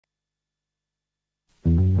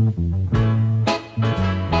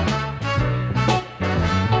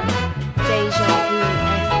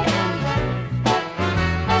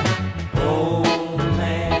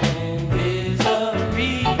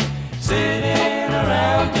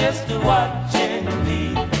just watching me,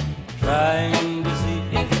 trying to see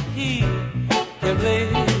if he can play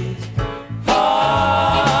his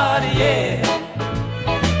part, yeah.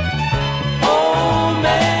 Oh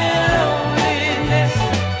man, loneliness,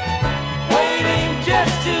 waiting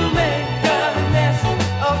just to make a mess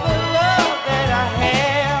of the love that I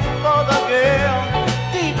have for the girl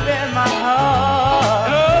deep in my heart.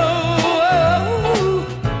 Oh,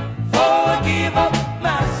 forgive up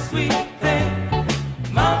my sweet thing.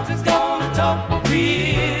 Mountains gonna talk,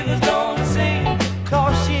 rivers gonna sing,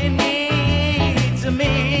 'cause she needs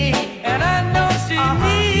me, and I know she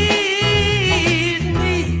needs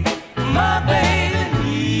me. My baby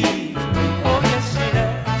needs me, oh yes she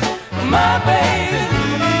does. My baby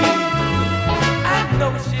needs me, I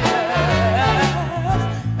know she does.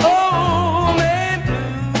 Oh man,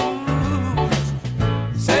 blues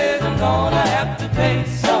says I'm gonna have to pay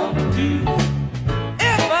some dues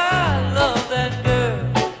if I love that girl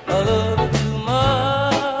a little too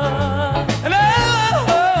much. And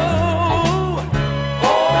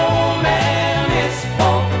oh man,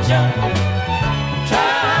 misfortune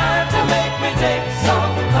trying to make me take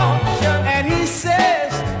some caution. And he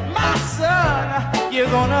says, my son,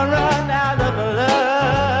 you're gonna run out of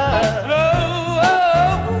blood.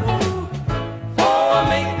 Oh,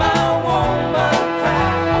 make my woman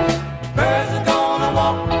cry. Birds are gonna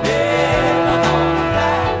walk, never gonna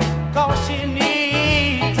fly, 'cause she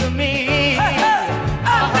needs me. I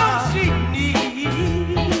know she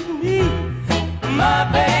needs me. My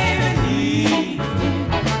baby needs me.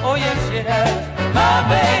 Oh yes she does. My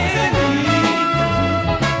baby needs me.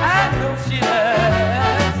 I know she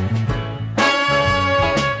does.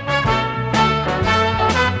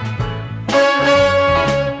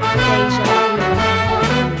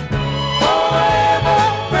 Forever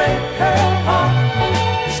break her heart.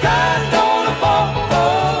 The sky's gonna fall, oh,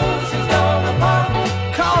 she's gonna pop,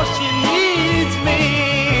 'cause she needs me.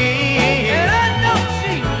 And I know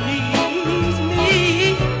she needs me.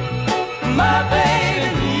 My baby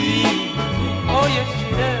needs me. Oh yes she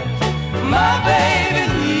does. My baby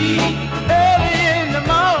needs me. Early in the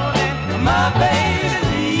morning, my baby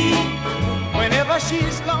needs me. Whenever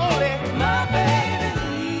she's lonely, my baby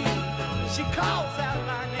needs me. She calls out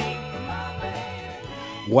my name, my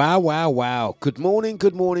baby. Wow, wow, wow. Good morning,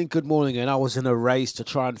 good morning, good morning. And I was in a race to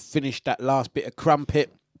try and finish that last bit of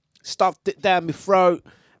crumpet. Stuffed it down my throat.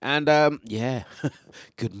 And, yeah,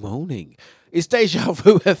 good morning. It's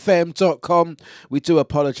dejavufm.com. We do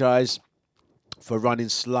apologise for running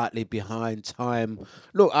slightly behind time.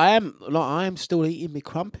 Look, I am still eating my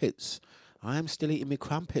crumpets.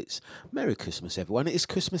 Merry Christmas, everyone. It is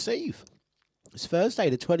Christmas Eve. It's Thursday,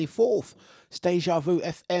 the 24th. It's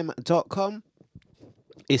dejavufm.com.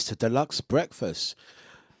 It's the Dlux breakfast.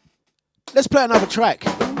 Let's play another track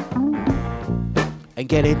and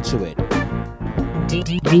get into it.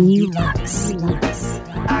 Dlux.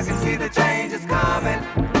 I can see the changes coming.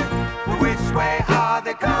 Which way are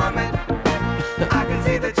they coming? I can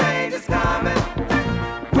see the changes coming.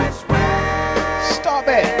 Which way? Stop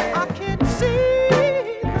it. I can see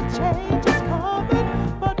the changes coming,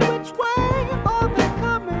 but which way are they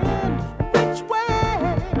coming? Which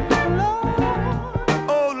way, Lord?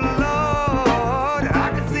 Oh Lord, I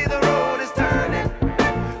can see the road is turning,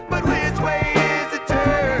 but which way is it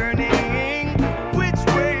turning? Which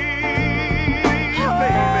way,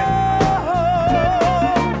 baby?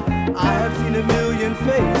 I have seen a million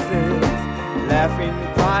faces, laughing,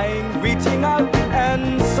 crying, reaching out,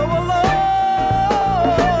 and so alone.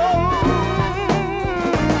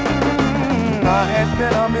 I had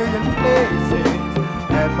been a million places,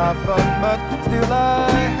 had my fun, but still I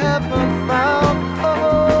haven't found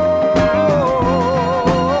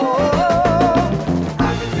I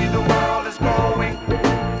can see the world is growing,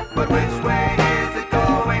 but which way is it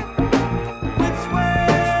going? Which way?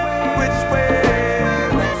 Which way?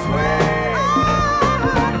 Which way?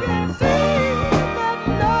 I can see that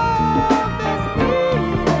love is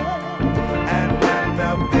real, and when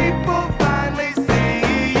the people finally see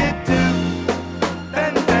it too,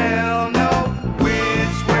 then they'll know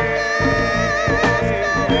which way.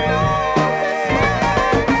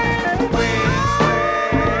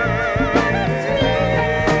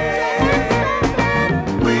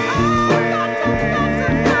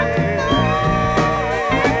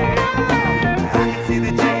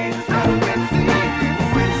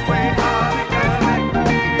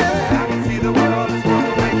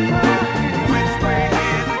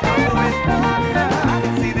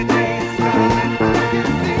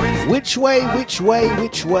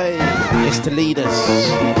 Which way is to lead us?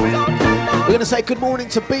 We're going to say good morning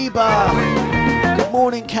to Bieber. Good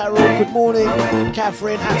morning, Carol. Good morning,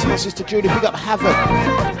 Catherine. Out to my sister Judy. Big up Havoc.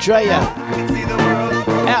 Drea.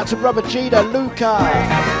 Out to Brother Gina, Luca.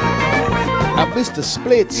 And Mr.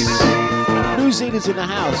 Splits. New Zealand's in the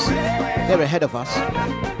house. They're ahead of us.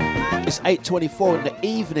 It's 8:24 in the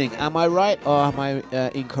evening. Am I right or am I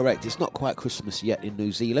incorrect? It's not quite Christmas yet in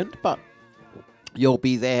New Zealand, but you'll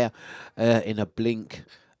be there in a blink.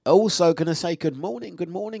 Also going to say good morning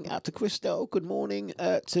out to Christelle. Good morning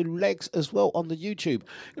to Legs as well on the YouTube.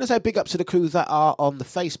 Going to say big up to the crew that are on the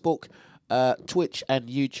Facebook, Twitch and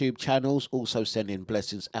YouTube channels. Also sending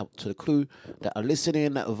blessings out to the crew that are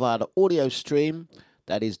listening via the audio stream.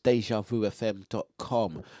 That is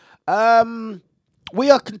dejavufm.com. We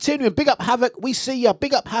are continuing. Big up Havoc. We see ya.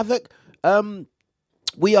 Big up Havoc.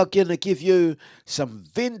 We are going to give you some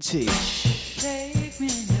vintage.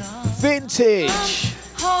 Vintage.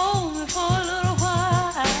 Hold me for a little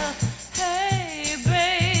while. Hey,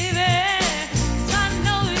 baby, I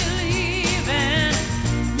know you're leaving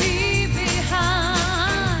me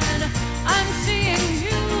behind. I'm seeing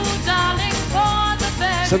you, darling, for the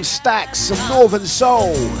very Some Stacks, some Northern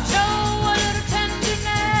Soul. Show a little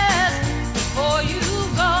tenderness before you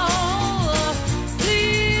go.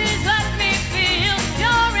 Please let me feel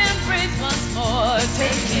your embrace once more.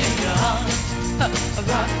 Take me in your arms,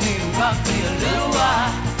 rock me a little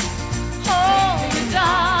while. Oh,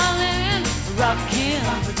 darling, rockin'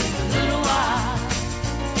 for just a little while.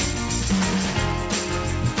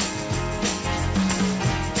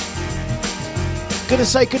 Gonna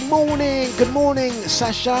say good morning,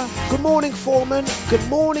 Sasha. Good morning, Foreman. Good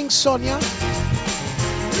morning, Sonia.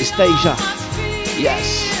 It's Deja.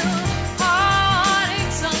 Yes.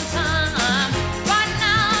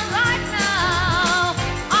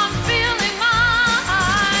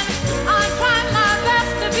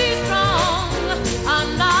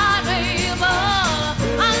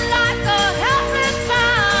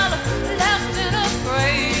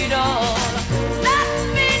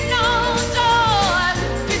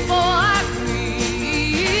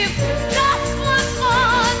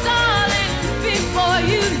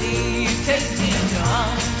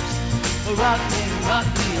 Rock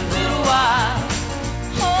me a little while.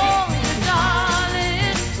 Oh,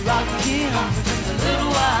 darling, rock me for just a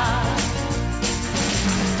little while.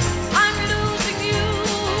 I'm losing you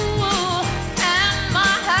and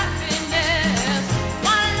my happiness.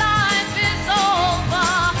 My life is over.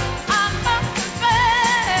 I must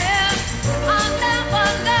confess, I'll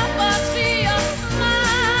never see your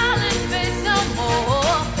smiling face no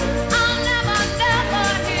more. I'll never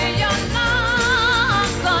hear your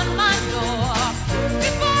knock on my door.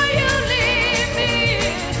 Before you leave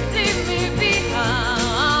me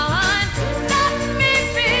behind. Let me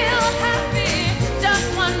feel happy just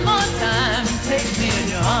one more time. Take me in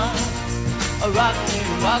your arms, rock me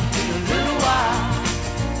a little while.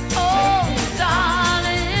 Oh,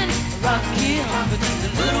 darling, rock me for just a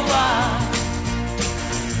little while.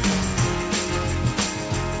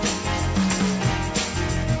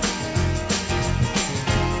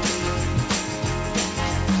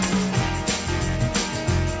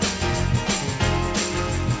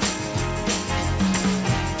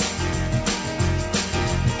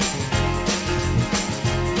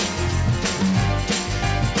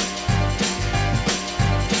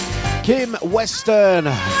 Kim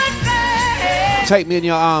Western. Take Me in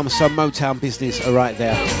Your Arms. Some Motown business right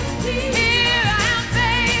there.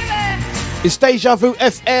 It's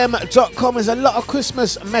dejavufm.com. There's a lot of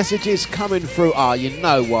Christmas messages coming through. You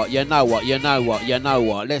know what? Let's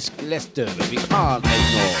do it. We can't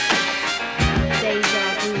ignore.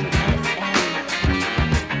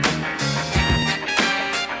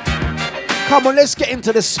 Come on, let's get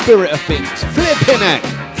into the spirit of things. Flipping it.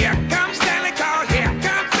 Here comes Santa Claus, here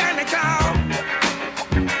comes Santa Claus.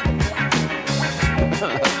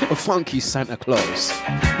 A funky Santa Claus.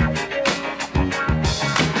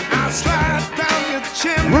 I'll slide down your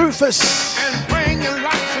chimney Rufus. and bring you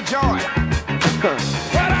lots of joy.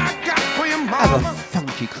 What I got for your Have a mama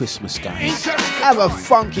funky Christmas, ain't guys. just a Have a toy.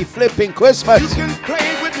 funky flipping Christmas. You can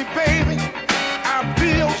play with me, baby. I'll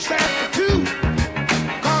be your Santa too.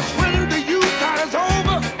 'Cause when the Utah is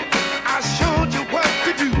over, I showed you what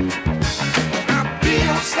to do. I'll be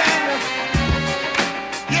your Santa.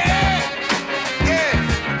 Yeah, yeah.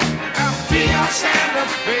 I'll be your Santa,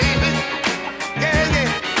 baby. Yeah, yeah.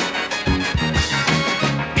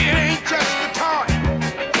 It ain't just a toy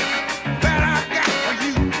that I got for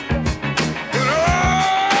you. But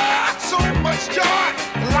oh, so much joy,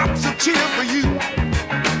 lots of cheer for you.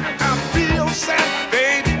 I'll be your Santa,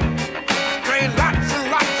 baby. Play lots and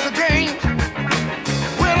lots of games.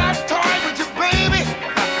 When I toy with you, baby,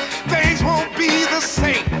 things won't be the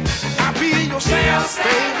same. I'll be your Santa.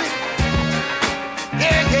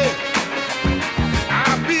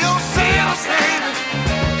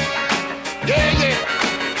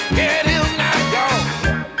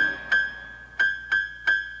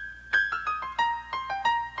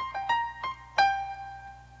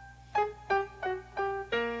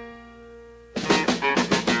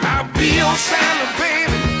 on Santa,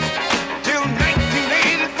 baby, till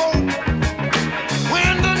 1984.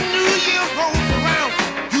 When the new year rolls around,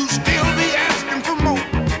 you still be asking for more.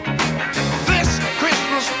 This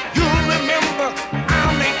Christmas, you'll remember,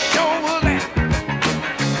 I'll make sure of that.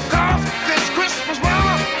 'Cause this Christmas,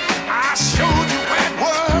 mama, I showed you where it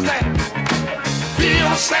was at. Be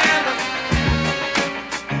on Santa,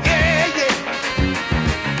 yeah, yeah.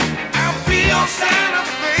 I'll be on Santa,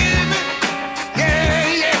 baby, yeah,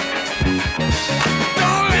 yeah.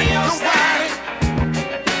 Don't let nobody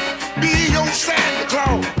be your Santa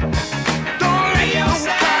Claus. Don't let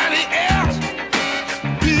nobody else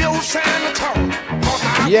be your Santa Claus.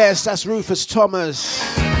 'Cause Yes, that's Rufus Thomas.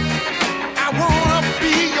 I wanna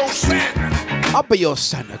be your Santa. I'll be your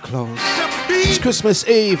Santa Claus. To be It's Christmas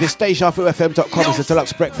Eve. It's dejavufm.com. It's a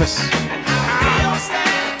deluxe breakfast.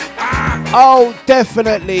 Oh,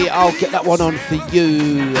 definitely. I'll get that one on for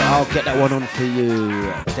you. I'll get that one on for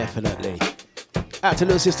you. Definitely. Out to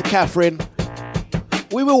little sister Catherine.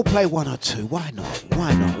 We will play one or two. Why not?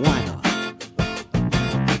 Why not? Why not?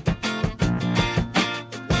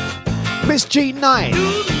 Miss G9. Do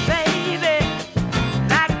me, baby,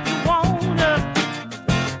 like you wanna.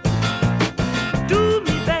 Do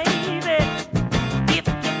me, baby, if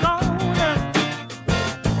you're gonna.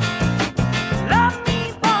 Love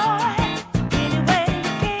me, boy, any way you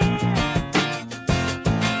can.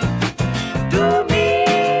 Do me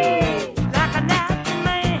like a natural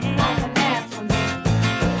man. Now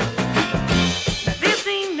this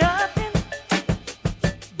ain't nothing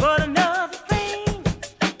but another thing.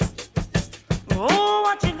 Oh,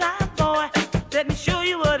 what you got, boy? Let me show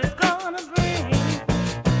you what it's gonna bring.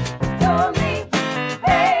 Do me,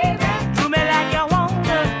 baby. Do me like you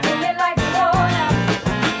wanna. Do me like you wanna.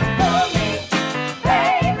 Do me,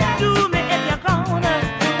 baby. Do me if you're gonna.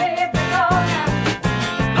 Do me if you're gonna.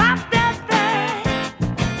 Pop that thing.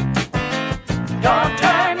 Don't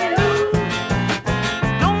turn me loose.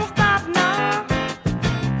 Don't stop now.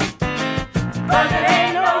 'Cause it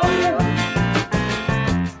ain't no use.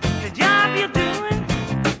 The job you're doing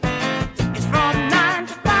is from 9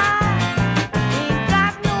 to 5. Ain't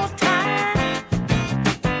got no time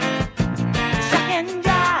to shuck and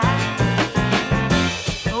jive.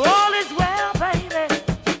 All is well, baby.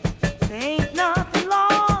 There ain't nothing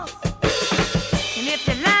lost. And if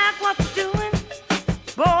you like what you're doing,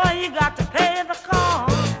 boy, you got to pay the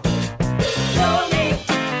cost. Do me,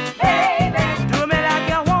 baby. Do me like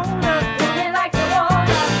you wanna. Do me like you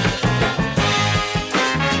wanna.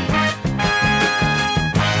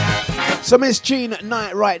 So Miss Jean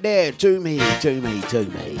Knight right there. Do me, do me, do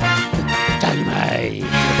me. Do me.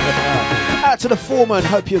 Out to the foreman.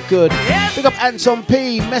 Hope you're good. Big up Anton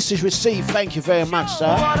P. Message received. Thank you very much,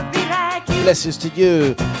 sir. Wanna be like you. Blessings to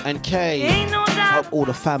you and Kay. Ain't no doubt Hope all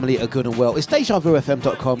the family are good and well. It's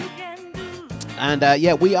dejavufm.com. you can do. And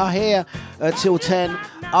yeah, we are here till 10.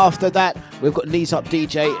 After that, we've got Knees Up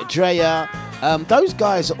DJ, Drea. Those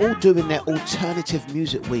guys are all doing their alternative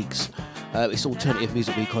music weeks. It's Alternative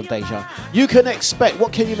Music Week on Deja. You can expect,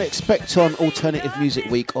 what can you expect on Alternative Music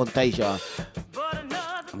Week on Deja? But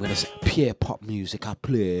another I'm going to say pure pop music I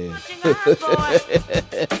play. thing I boy.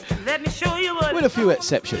 Let me show you what With a few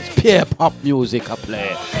exceptions. Pure pop music I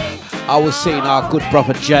play. I was seeing our good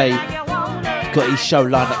brother Jay. you wanna. Got his show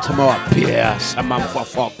lined up tomorrow. Pierre, Samantha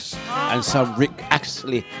Fox, and some Rick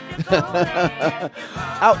Astley.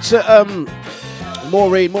 Out to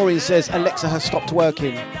Maureen. Maureen says Alexa has stopped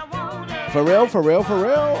working. For real, for real, for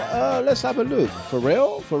real. Let's have a look. For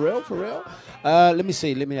real, for real, for real. Let me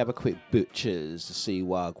see. Let me have a quick butchers to see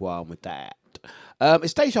where I go on with that.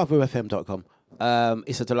 It's dejavufm.com.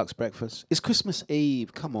 It's a deluxe breakfast. It's Christmas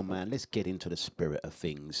Eve. Come on, man. Let's get into the spirit of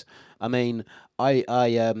things. I mean, I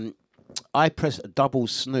pressed a double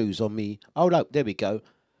snooze on me. Oh no, there we go.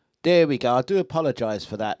 There we go. I do apologise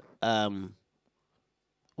for that.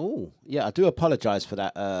 Oh, yeah, I do apologise for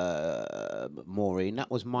that, Maureen. That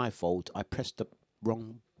was my fault. I pressed the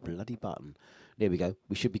wrong bloody button. There we go.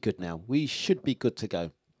 We should be good now. We should be good to go.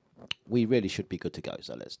 We really should be good to go.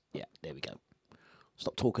 So let's, yeah, there we go.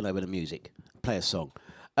 Stop talking over the music. Play a song.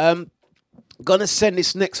 Gonna send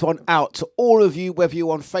this next one out to all of you, whether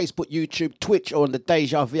you're on Facebook, YouTube, Twitch, or on the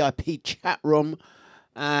Deja VIP chat room.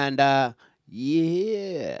 And,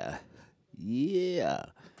 yeah.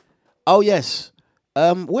 Oh, yes.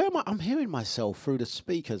 Where am I? I'm hearing myself through the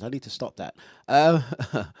speakers. I need to stop that.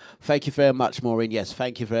 Thank you very much, Maureen. Yes,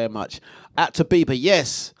 thank you very much. At to Bieber,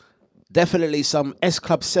 yes, definitely some S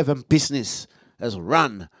Club 7 business has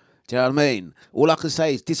run. Do you know what I mean? All I can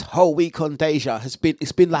say is this whole week on Deja it's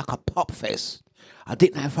been like a pop fest. I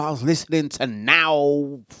didn't know if I was listening to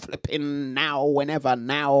now, flipping now, whenever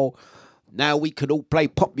now. Now we can all play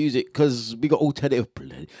pop music because we got alternative.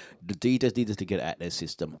 The DJs need us to get it out their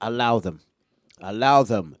system. Allow them. Allow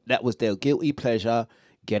them. That was their guilty pleasure.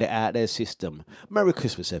 Get it out their system. Merry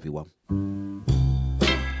Christmas, everyone.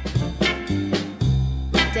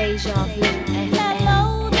 Deja Vu FM.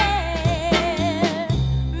 Hello there.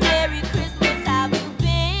 Merry Christmas, how you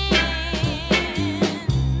been?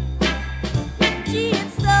 Gee,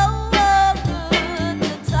 it's so good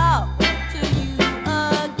to talk to you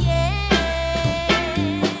again.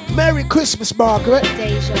 Merry Christmas, Margaret.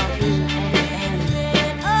 Deja Vu FM. It's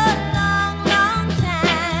been a long, long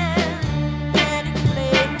time. Can't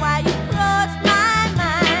explain why you crossed my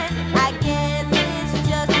mind. I guess it's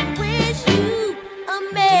just to wish you a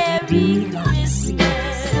Merry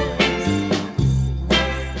Christmas.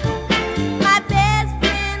 My best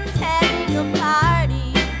friend's having a party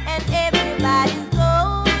and everybody's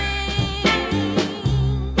going.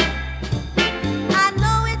 I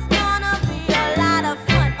know it's gonna be a lot of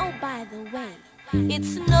fun. Oh, by the way, it's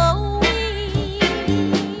snowing.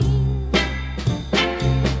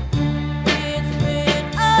 It's been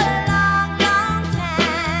a long, long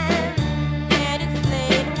time. Can't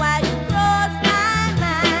explain why you crossed my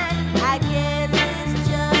mind. I guess it's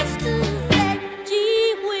just to say,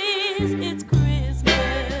 gee whiz, it's Christmas.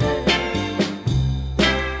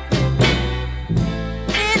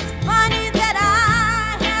 It's funny that I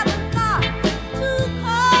haven't thought to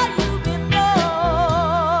call you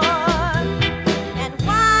before. And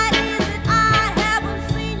why is it I haven't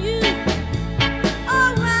seen you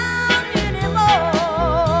around anymore?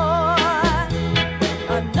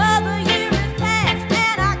 Another year has passed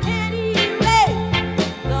and I can't erase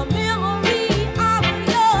the memory of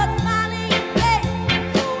your smiling face.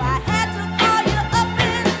 So I had to call you up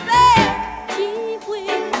and say, gee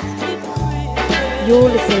whiz, it's Christmas. You're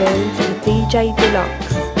listening to DJ Dlux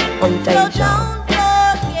on So Deja. don't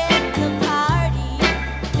forget the party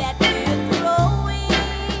that we're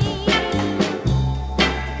throwing.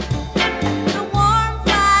 The warm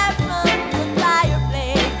fire from the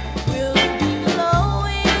fireplace will be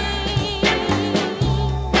glowing.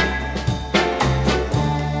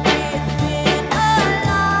 It's been a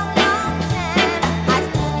long, long time. I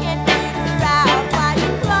still can't figure out why you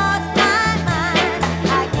crossed my mind. I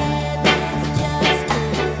guess it's just to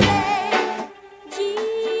say,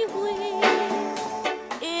 gee whiz,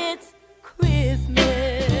 it's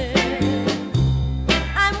Christmas.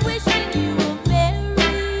 I'm wishing you a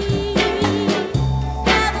merry,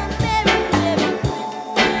 have a merry, merry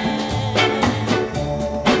Christmas.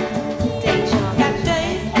 Deja Vu That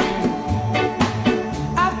day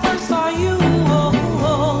I first saw you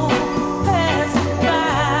passing by,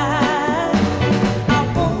 I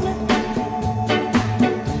wanted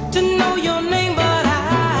to know your name, but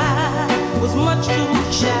I was much too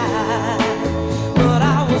shy. But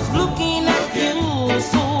I was looking at you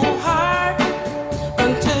so hard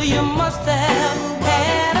until you must have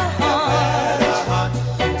had a hunch.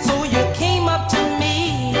 So you came up to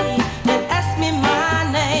me and asked me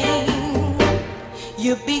my name.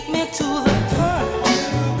 You beat me to the punch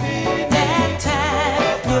that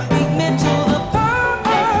time. You beat me to the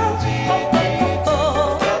punch.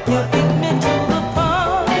 Oh, you beat me to the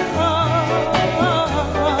punch.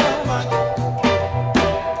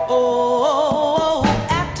 Oh,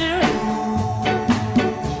 after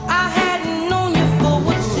I hadn't known you for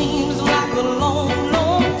what seems like a long,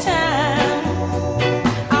 long time,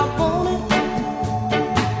 I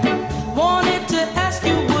wanted to ask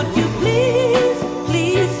you, would you please,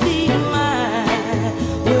 please be mine?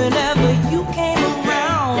 Whenever you came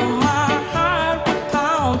around, my heart would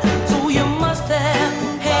pound. So you must have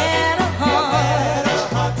had a hunch.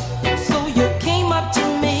 So you came up to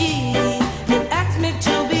me and asked me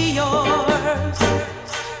to be yours.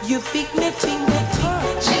 You beat me to the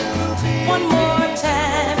touch. One more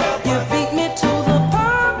time. You beat me to the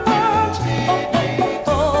punch.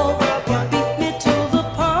 Oh, you beat me to the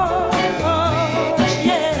punch.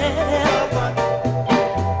 Yeah.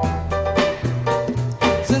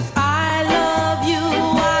 Since I love you,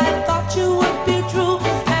 I thought you would be true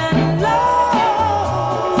and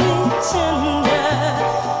love me tender.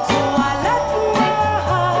 So I let my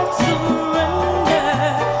heart surrender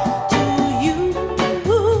to you.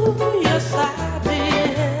 Yes, I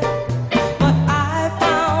did. But I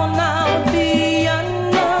found out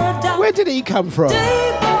beyond a doubt, Where did he come from?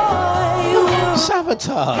 day boy, you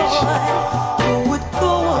Sabotage. would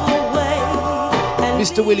go away and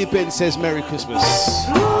Mr. Willie Ben says Merry Christmas.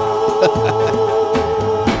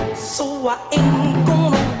 So I ain't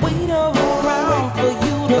gonna wait around for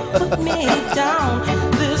you to put me down.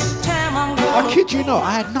 This time I'm I gonna kid you not,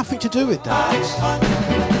 I had nothing to do with that.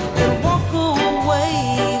 and walk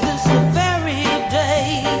away this very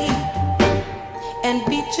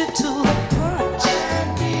you to the punch.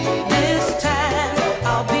 This time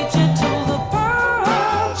I'll beat you to the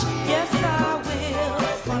punch. Yes, I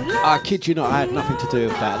will. I kid you not, I had nothing to do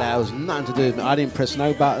with that. That was nothing to do with me. I didn't press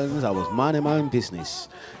no buttons. I was minding my own business.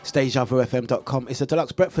 dejavufm.com. It's a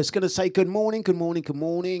deluxe breakfast. Going to say good morning, good morning, good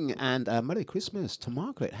morning, and Merry Christmas to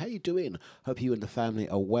Margaret. How you doing? Hope you and the family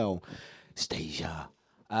are well. Stasia.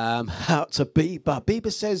 Out to Bieber. Bieber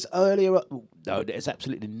says earlier, no, there's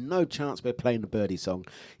absolutely no chance we're playing the Birdie song.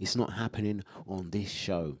 It's not happening on this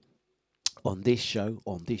show. On this show,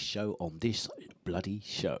 on this show, on this bloody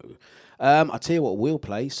show. I'll tell you what, we'll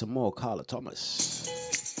play some more Carla Thomas.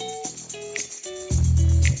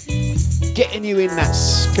 Getting you in that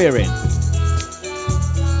spirit.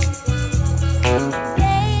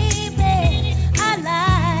 Baby, I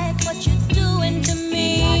like what you're doing to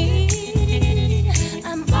me.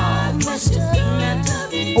 I'm almost done.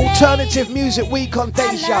 Alternative Music Week on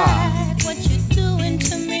Deja. I like what you're doing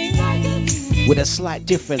to me. With a slight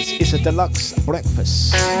difference, it's a deluxe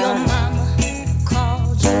breakfast. Your mama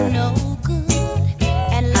called you no good,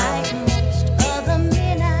 and like most other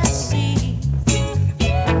men I see,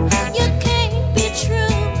 you can't be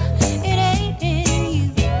true. It ain't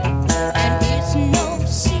in you, and it's no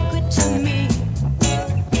secret to me.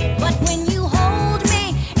 But when you hold me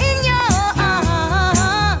in your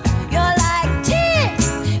arms, you're like 10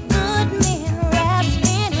 good men wrapped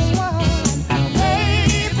in one.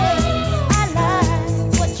 Baby, I like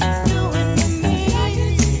what you're doing to me.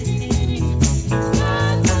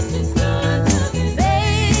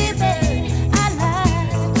 Baby, I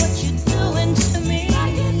like what you're doing to me.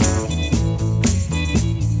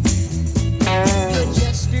 You're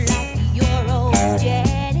just like your old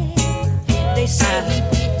daddy. They say he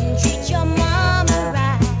didn't treat your mama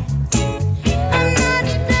right. I'm not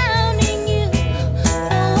downing you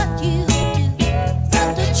for what you do, but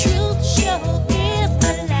the truth sure is a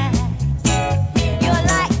lie. You're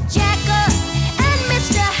like Jacker and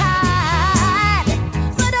Mr. Hyde,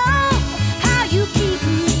 but oh, how you keep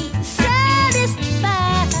me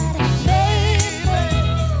satisfied. Baby,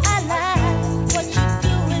 I like what you're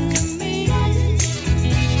doing to me.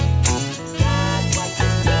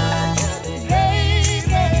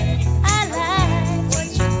 Baby, I like what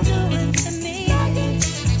you're doing to me.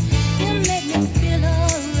 You make me feel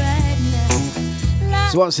alright now.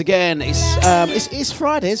 So once again, it's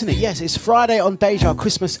Friday, isn't it? Yes, it's Friday on Deja,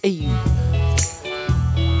 Christmas Eve.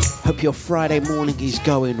 Hope your Friday morning is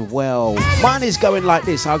going well. Mine is going like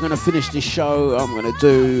this. I'm going to finish this show. I'm going to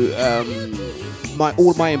do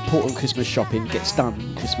all my important Christmas shopping gets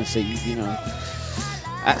done Christmas Eve. You know,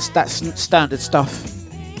 that's standard stuff.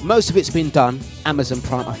 Most of it's been done. Amazon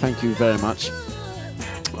Prime. I thank you very much.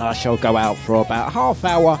 I shall go out for about a half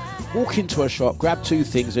hour, walk into a shop, grab 2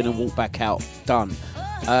 things, and then walk back out. Done.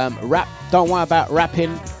 Wrap. Don't worry about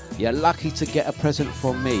wrapping. You're lucky to get a present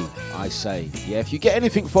from me, I say. Yeah, if you get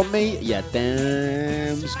anything from me, yeah,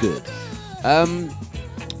 damn's good.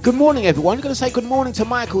 Good morning, everyone. I'm going to say good morning to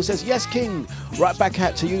Michael. Says, yes, King. Right back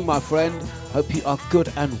out to you, my friend. Hope you are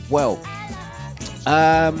good and well.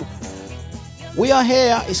 We are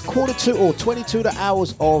here. It's 2:45 or 22 the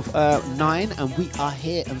hours of 9, and we are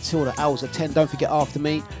here until the hours of 10. Don't forget, after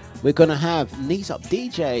me, we're going to have Knees Up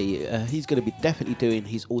DJ. He's going to be definitely doing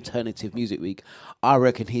his Alternative Music Week. I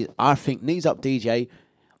think Knees Up DJ,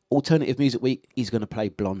 Alternative Music Week, he's going to play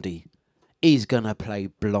Blondie. He's going to play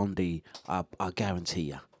Blondie. I guarantee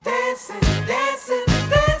you. Dancing, dancing,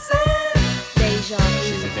 dancing. Deja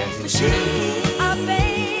vu.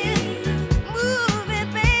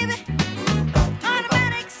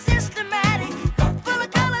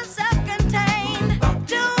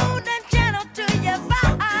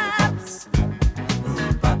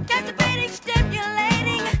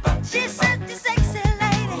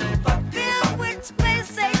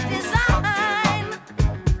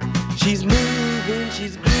 She's moving,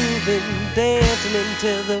 she's grooving, dancing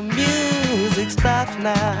until the music stops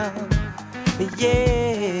now.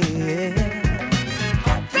 Yeah.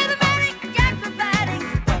 Rhythmatic, acrobatic,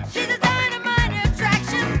 she's a dynamite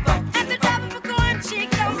attraction. At the top of a coin, she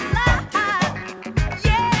goes live.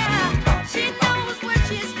 Yeah, she knows what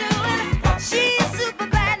she's doing. She's super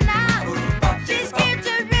bad now. She's here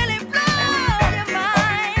to really blow your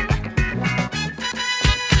mind.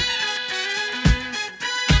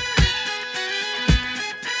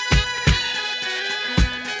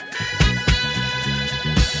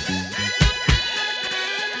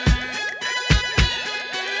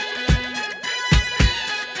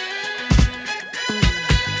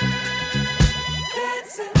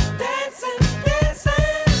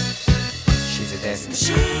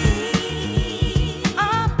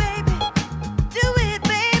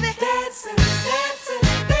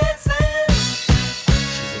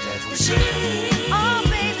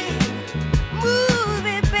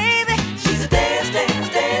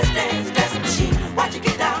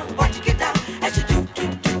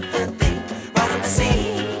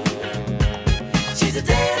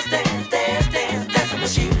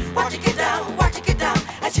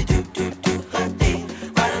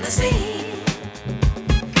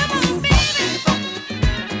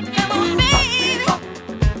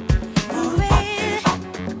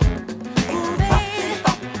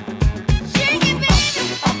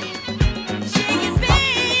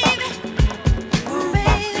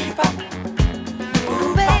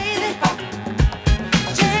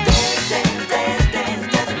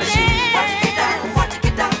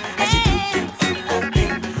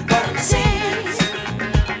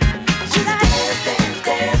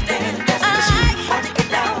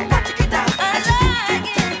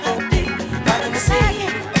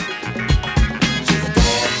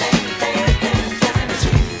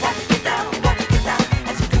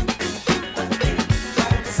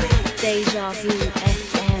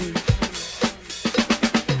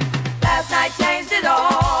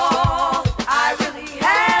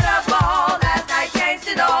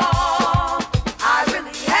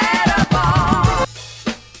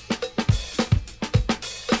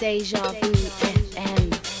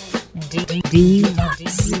 Dejavufm. Dlux.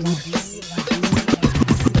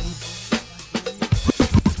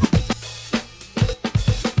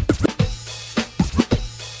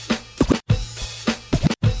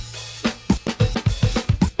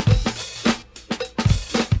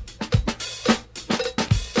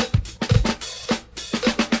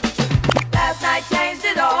 Last night changed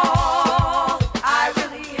it all. I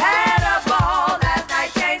really had a ball. Last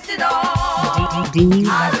night changed it all.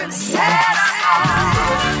 I really had a ball.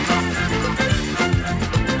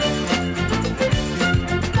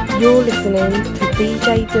 You're listening to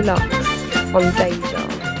DJ Dlux on Deja.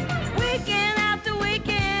 Weekend after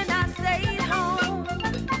weekend, I stayed home,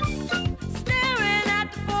 staring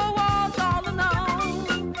at the four walls all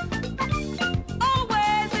alone.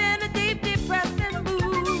 Always in a deep, depressing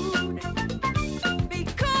mood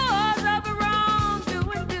because of a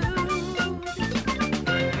wrongdoing dude.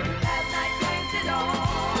 Last night changed it all.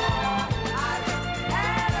 I really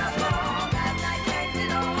had a ball. Last night changed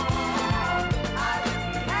it all. I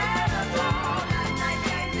really had a ball. Last night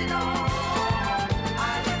changed it all.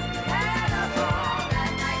 I really had a ball.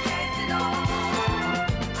 Last night changed it all.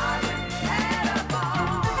 I really had a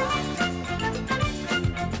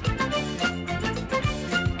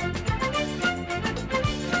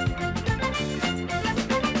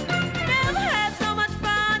Never had so much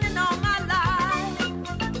fun in all my life.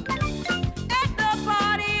 At the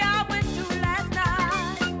party I went to last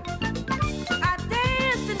night, I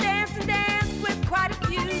danced and danced and danced with quite a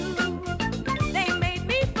few. They made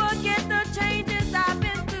me forget the changes I've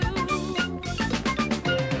been through.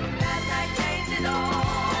 Last night changed it all.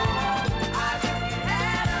 I really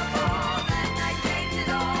had a ball. Last night changed it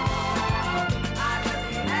all. I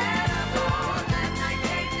really had a ball. Last night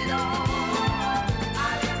changed it all.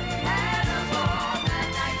 I really had a ball.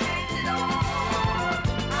 Last night changed it all.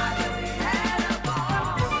 I really had a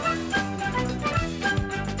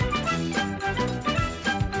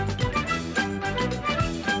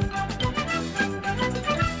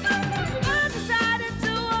I decided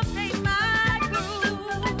to update my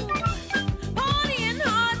groove, partying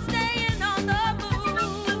hard, staying on the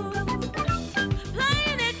move,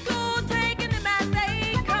 playing it cool, taking them as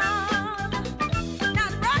they come,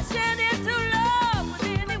 not rushing into love with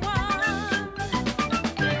anyone.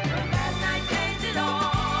 Last night changed it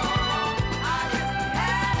all. I really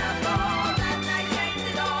had a ball. Last night changed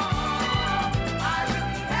it all. I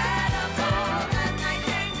really had a ball. Last night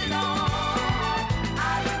changed it all.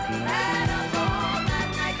 I really had a ball.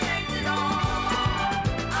 Last night changed it all.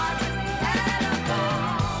 I really had a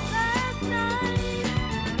ball. Last night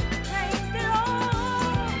changed it all.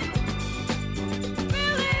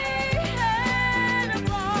 Really had a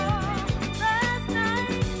ball. Last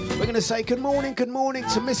night We're going to say good morning to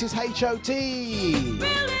Mrs. H.O.T.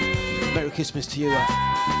 Merry Christmas to you.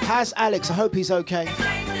 How's Alex? I hope he's okay.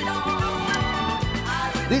 changed it all.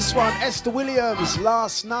 This one, Esther Williams,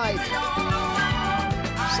 Last Night.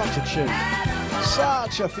 Such a tune.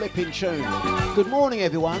 Such a flipping tune. Good morning,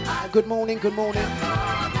 everyone. Good morning, good morning.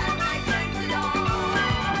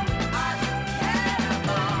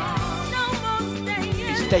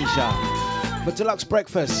 It's Deja for Deluxe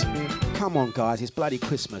Breakfast. Come on, guys, it's bloody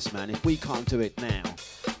Christmas, man. If we can't do it now.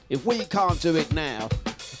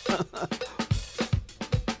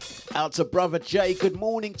 Out to Brother Jay, good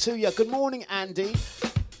morning to you. Good morning, Andy.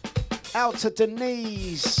 Out to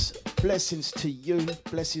Denise. Blessings to you.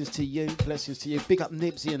 Blessings to you. Blessings to you. Big up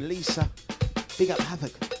Nibsy and Lisa. Big up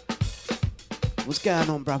Havoc. What's going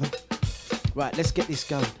on, brother? Right, let's get this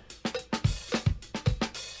going.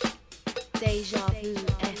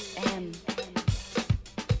 Dejavufm.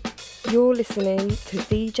 You're listening to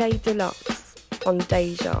DJ Dlux on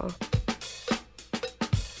Deja.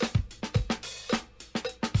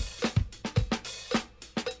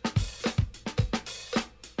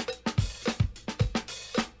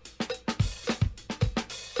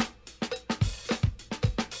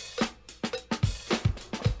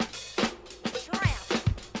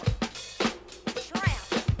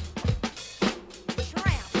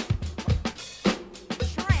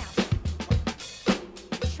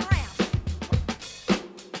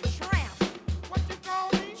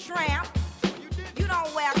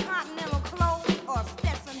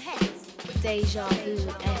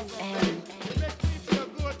 Dejavufm.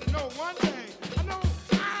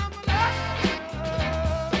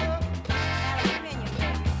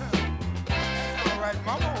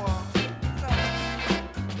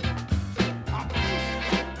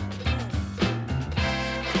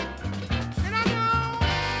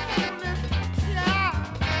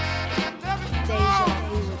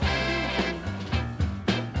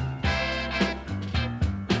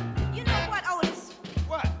 You know what, Otis?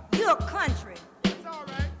 What? You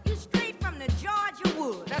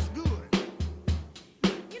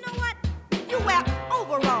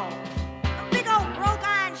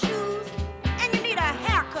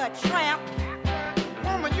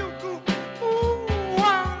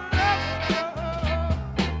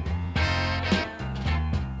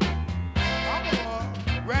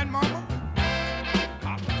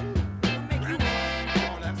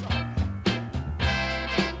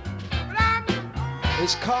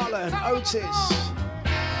Miss Carla and Otis.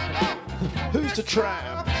 Who's the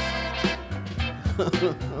tramp?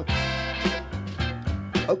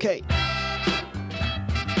 Okay.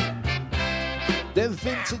 Then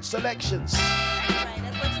vintage selections. Right,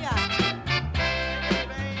 that's what you are.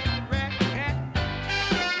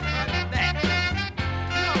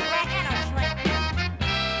 You a rat and a tramp.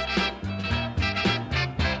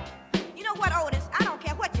 You know what, Otis? I don't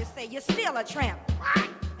care what you say. You're still a tramp.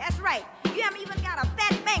 That's right. You haven't even got a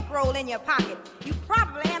fat bankroll in your pocket. You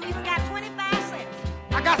probably haven't even got 25 cents.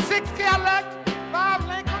 I got 6 Cadillac, 5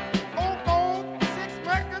 Lincoln, 4 Ford, 6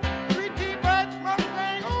 Mercury, 3 T-Birds,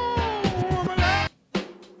 Mustang. Ooh, my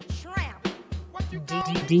Tramp. what you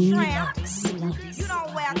call me? Tramp. Dlux. You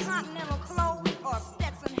don't wear continental clothes or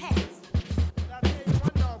Stetson hats. I tell you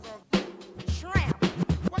one doggone. Tramp.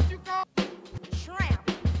 What you call? Tramp.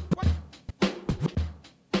 What?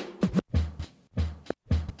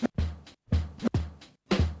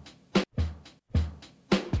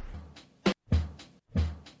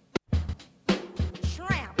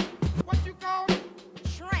 Tramp. What you call me?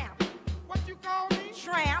 Tramp. What you call me?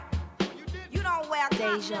 Tramp. You did. You don't wear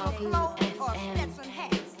continental Deja clothes or FM. Stetson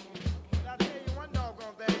hats. I tell you one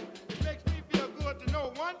doggone thing. It makes me feel good to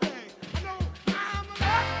know one thing. I know I'm a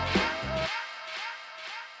rat.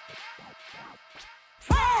 Tramp.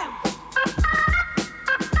 Tramp.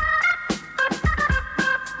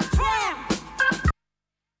 Tramp.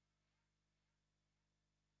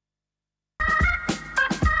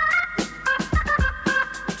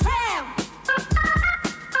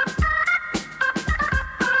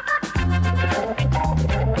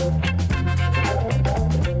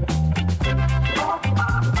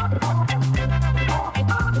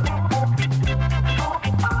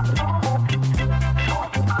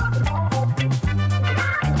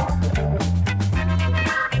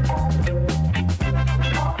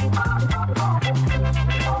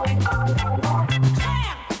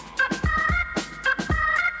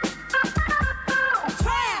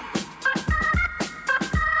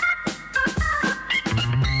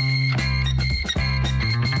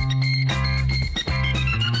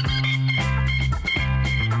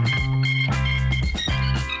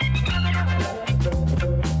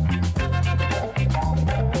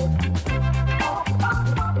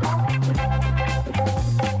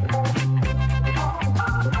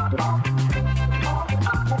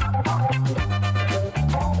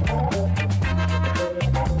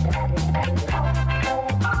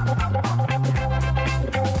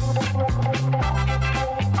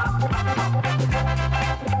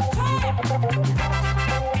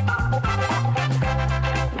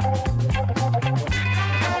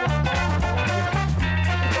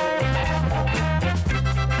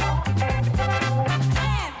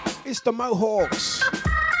 It's the Mohawks.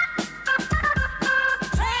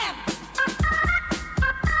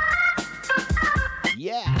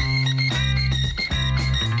 Yeah.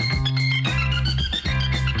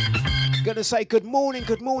 Gonna say good morning,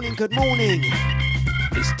 good morning, good morning.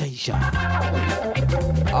 It's Deja.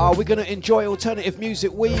 We're gonna enjoy Alternative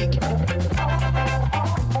Music Week.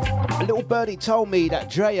 A little birdie told me that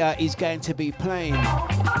Drea is going to be playing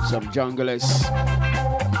some junglers.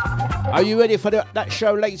 Are you ready for that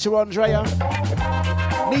show later on, Drea?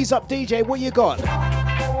 Knees up, DJ, what you got?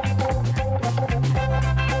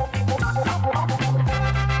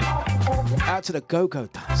 Out to the go-go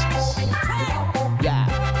dancers. Yeah.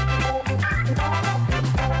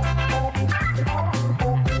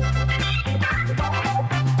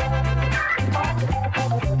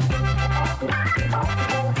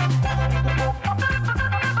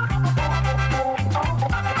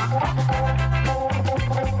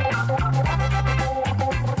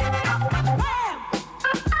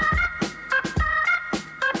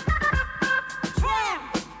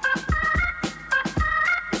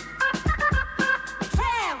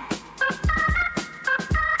 Tramp.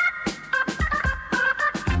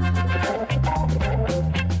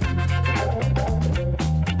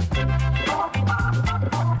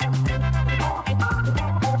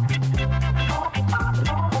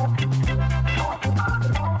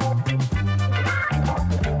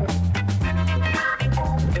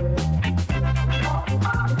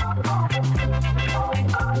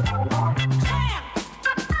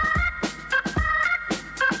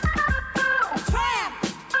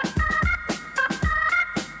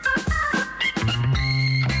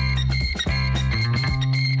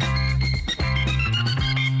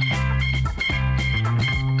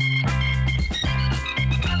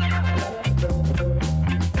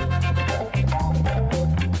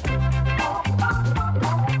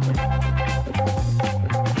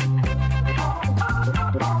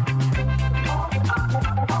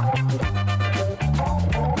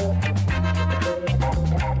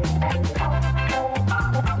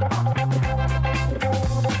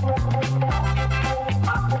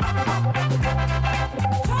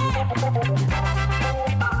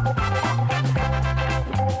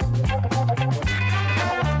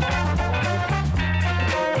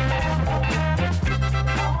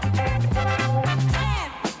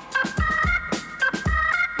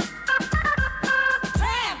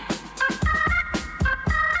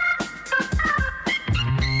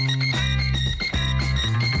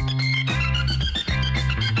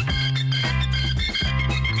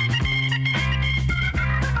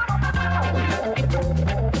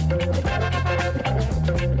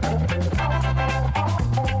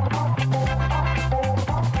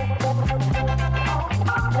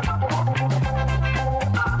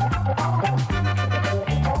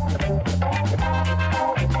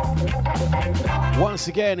 once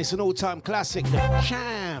again, it's an all-time classic, The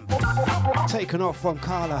Champ, taken off from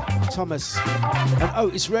Carla Thomas and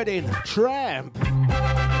Otis Redding, Tramp.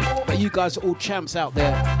 But you guys are all champs out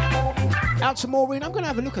there. Out to Maureen, I'm going to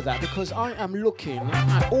have a look at that because I am looking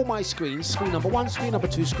at all my screens, screen number 1, screen number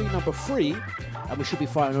 2, screen number 3, and we should be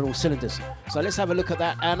firing on all cylinders. So let's have a look at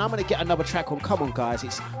that, and I'm going to get another track on. Come on, guys,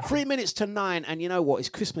 it's 3 minutes to 9, and you know what, it's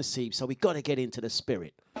Christmas Eve, so we got to get into the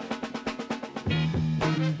spirit.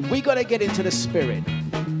 We got to get into the spirit.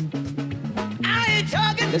 I ain't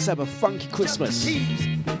talking. Let's have a funky Christmas.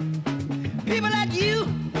 People like you,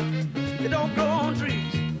 they don't grow on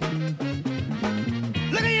trees.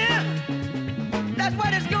 Look at you, that's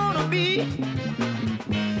what it's gonna be.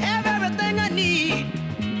 Have everything I need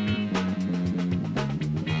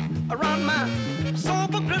around my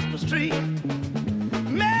soulful Christmas tree.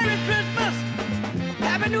 Merry Christmas,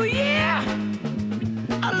 Happy New Year.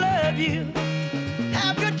 I love you.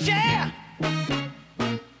 Have good cheer.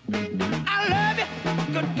 I love you.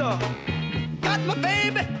 Good God. Got my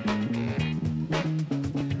baby.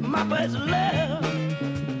 My first love.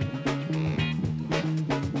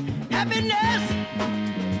 Happiness.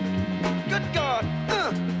 Good God.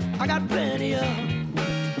 I got plenty of.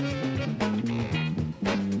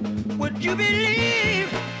 Would you believe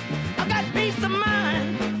I got peace of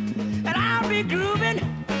mind and I'll be grooving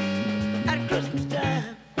at Christmas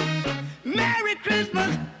time? Merry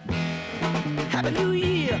Christmas, Happy New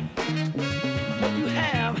Year. Hope you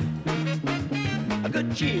have a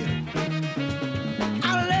good cheer.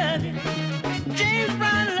 I love you, James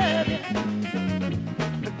Brown love you.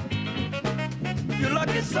 You're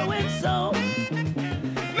lucky so and so.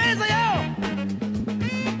 Mister yo,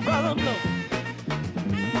 brother blow.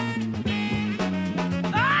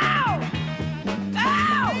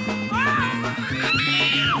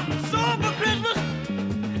 So for Christmas,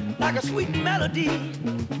 like a sweet melody.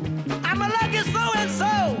 I'm a lucky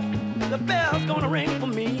so-and-so. The bell's gonna ring for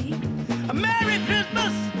me. A Merry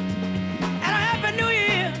Christmas and a Happy New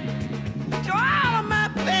Year to all of my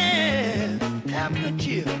fans. Have good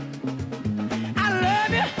cheer. I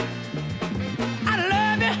love you. I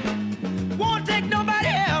love you. Won't take nobody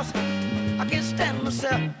else. I can't stand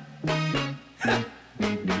myself.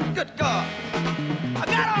 Good God. I got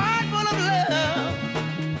a heart full of love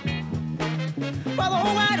for the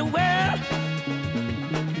whole wide world,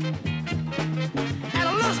 and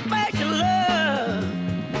a little special love,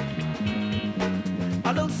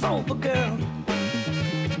 a little soulful girl.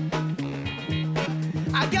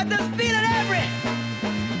 I get this feeling every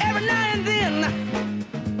now and then.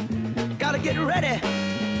 Gotta get ready,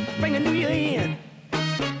 bring the new year in.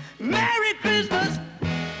 Merry Christmas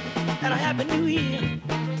and a Happy New Year.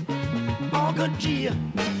 All good cheer.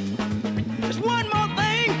 There's one more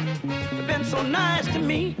thing, you've been so nice to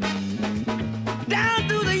me down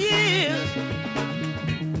through the years,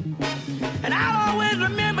 and I'll always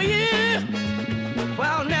remember you.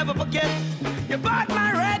 Well, I'll never forget. You bought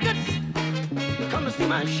my records, come to see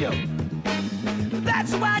my show.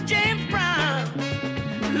 That's why James Brown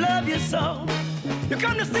love you so. You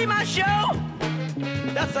come to see my show.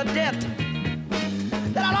 That's a debt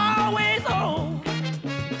that I'll always owe.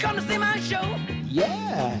 Come to see my show.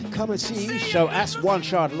 Yeah, come and see his show. That's one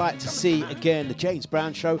show I'd like to see again, the James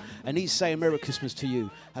Brown Show. And he's saying Merry Christmas to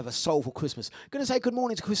you. Have a soulful Christmas. Going to say good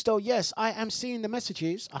morning to Christelle. Yes, I am seeing the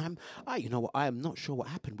messages. You know what? I am not sure what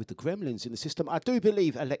happened with the gremlins in the system. I do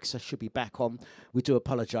believe Alexa should be back on. We do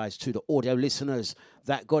apologise to the audio listeners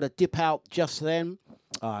that got a dip out just then.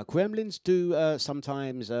 Gremlins do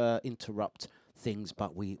sometimes interrupt things,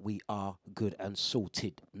 but we are good and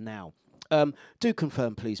sorted now. Do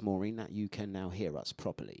confirm, please, Maureen, that you can now hear us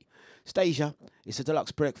properly. Stasia, it's a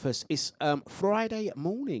deluxe breakfast. It's Friday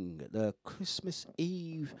morning, the Christmas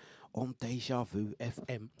Eve on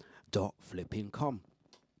dejavufm.com.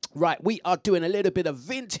 Right, we are doing a little bit of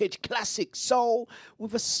vintage classic soul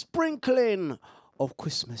with a sprinkling of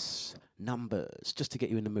Christmas numbers, just to get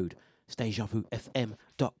you in the mood.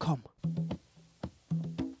 dejavufm.com.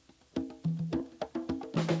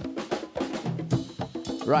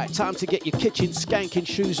 Right, time to get your kitchen skanking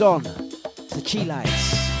shoes on. It's the Chi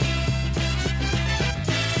Lights.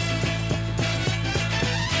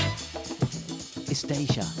 It's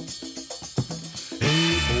Deja. Seems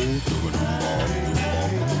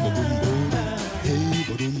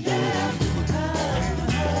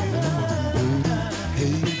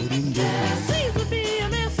to be a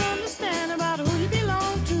misunderstanding about who you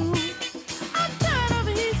belong to. I'm tired of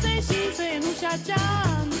he say, she say, and who shot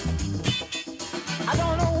John. I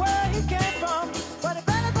don't know where he came from, but he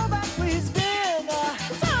better go back where he's been.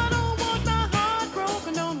 'Cause I don't want my heart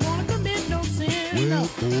broken, don't want to commit no sin. No.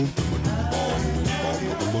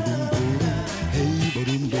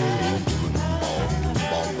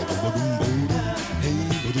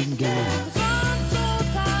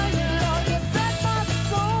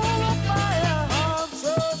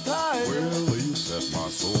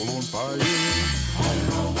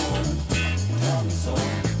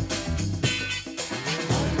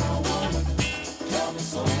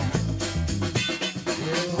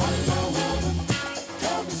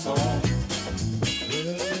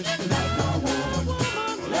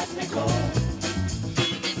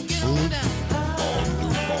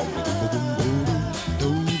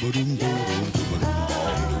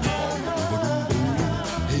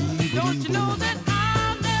 Don't you know that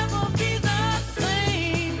I'll never be the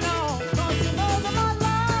same? No, don't you know that my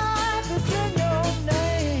life is in your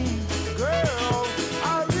name? Girl, I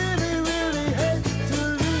really, really hate to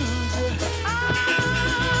lose you. I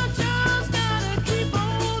just gotta keep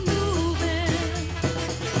on moving.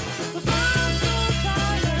 'Cause I'm so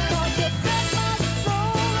tired, 'cause you set my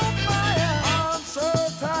soul on fire. I'm so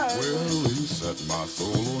tired. Well, you set my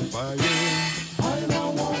soul on fire. Are you my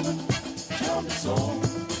woman? Tell me so.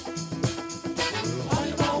 Are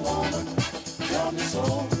you my woman? Tell me so.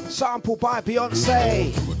 Sample by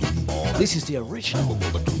Beyonce. This is the original.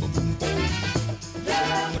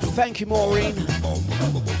 Thank you, Maureen.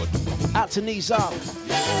 Out to Knees Up.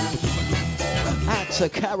 Out to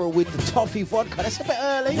Carol with the toffee vodka. That's a bit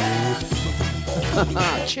early.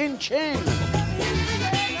 Chin chin.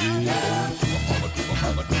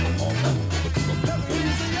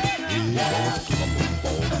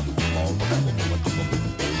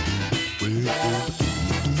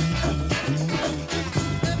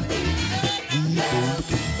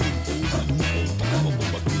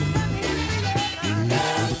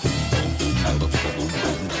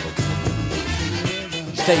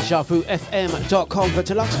 DejaVuFM.com for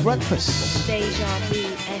Deluxe Breakfast. Deja Vu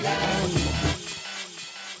FM.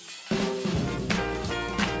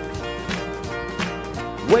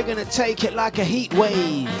 We're gonna take it like a heat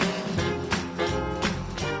wave.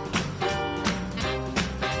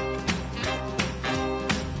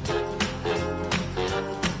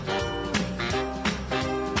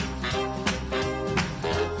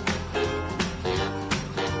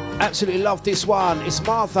 Absolutely love this one. It's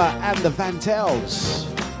Martha and the Vantels.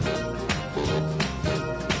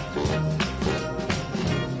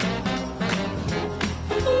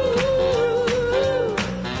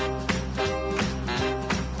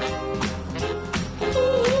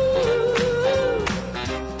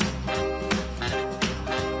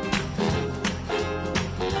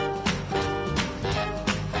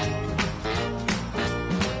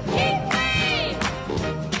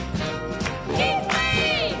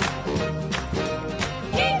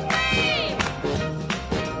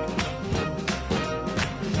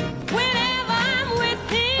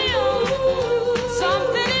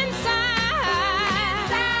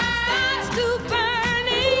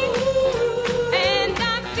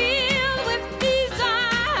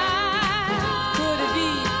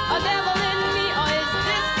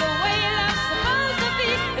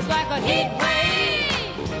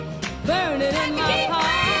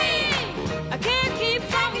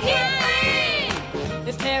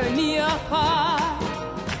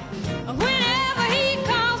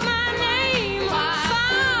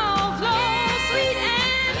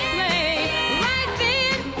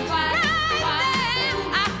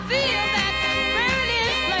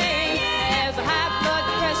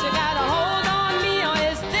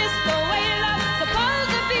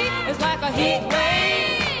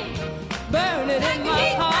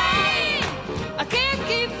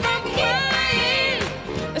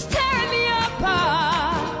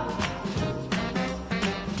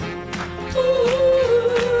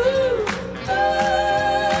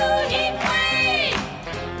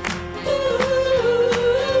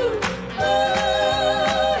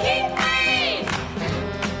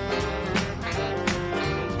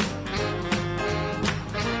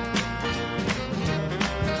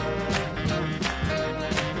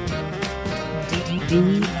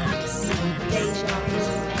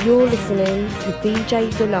 You're listening to DJ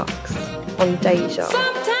Dlux on Deja.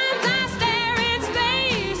 Sometimes I stare in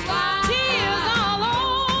space, tears all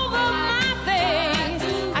over my face.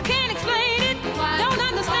 I can't explain it, don't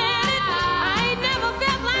understand it. I ain't never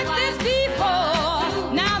felt like this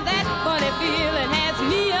before. Now that funny feeling has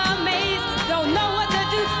me amazed. Don't know what to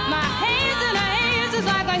do. My hands in her hands is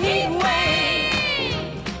like a heat wave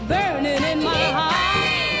burning in my heart.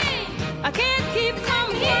 I can't keep from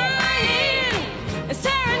crying. It's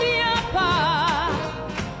tearing me apart.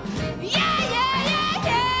 Yeah, yeah, yeah,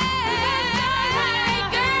 yeah. Hey,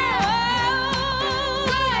 girl.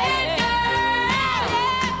 Hey, girl.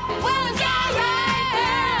 Well, yeah, yeah,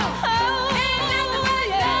 girl. Oh, and now,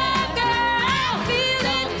 yeah, girl. Feel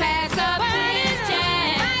it pass up this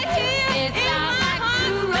jam. Right here. It sounds like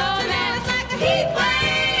true romance. It's like a heat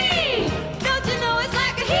wave. Don't you know it's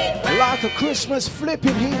like a heat wave? Like a Christmas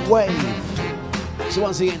flipping heat wave. So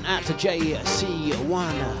once again, out to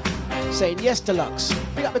JC1 saying yes, Deluxe.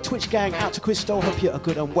 Big up the Twitch gang, out to Crystal. Hope you're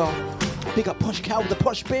good and well. Big up Posh Cow with the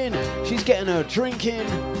Posh Bin. She's getting her drinking.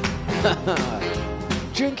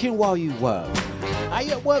 Drinking while you work. Are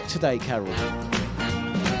you at work today, Carol?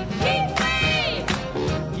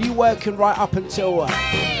 You working right up until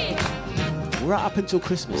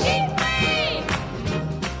Christmas.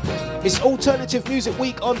 It's Alternative Music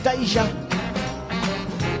Week on Deja.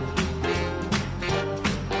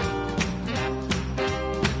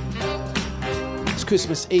 It's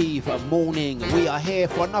Christmas Eve morning. We are here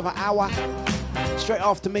for another hour. Straight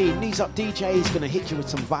after me, Knees Up DJ is going to hit you with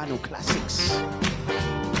some vinyl classics.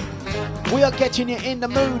 We are getting you in the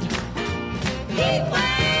mood.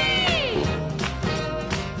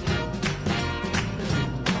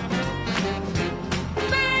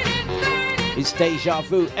 It's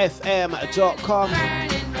dejavufm.com.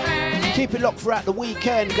 Keep it locked throughout the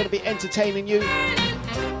weekend. Going to be entertaining you.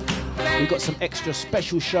 We've got some extra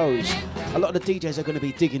special shows. A lot of the DJs are going to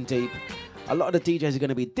be digging deep. A lot of the DJs are going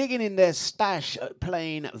to be digging in their stash,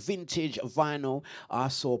 playing vintage vinyl. I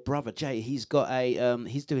saw Brother Jay. He's got a.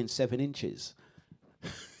 He's doing 7 inches.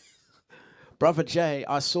 Brother Jay.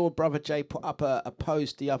 I saw Brother Jay put up a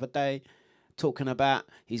post the other day, talking about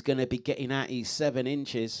he's going to be getting out his 7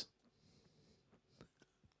 inches.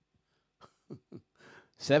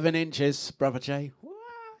 7 inches, Brother Jay.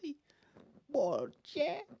 Why? What,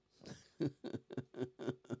 yeah?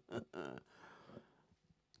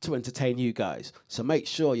 To entertain you guys. So make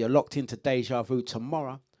sure you're locked into Deja Vu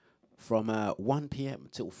tomorrow from 1 p.m.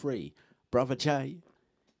 till 3. Brother Jay.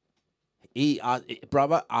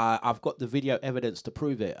 Brother, I've got the video evidence to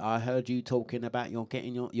prove it. I heard you talking about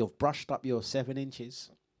you've brushed up your 7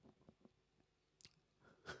 inches.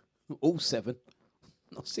 All 7.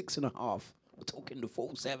 Not 6.5. We're talking the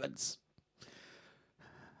full 7s.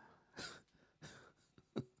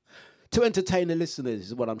 To entertain the listeners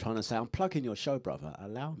is what I'm trying to say. I'm plugging your show, brother.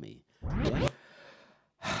 Allow me. Yeah?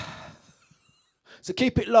 So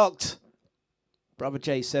keep it locked. Brother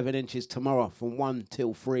J, 7 inches tomorrow from 1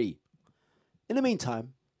 till 3. In the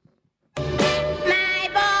meantime. My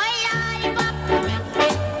boy, lollipop,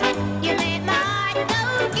 you make my heart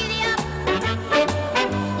go giddy up.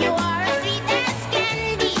 You are as sweet as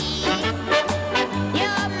candy.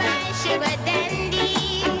 You're my sugar dandy.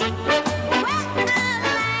 Well,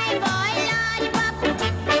 my boy, lollipop,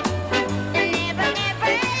 never,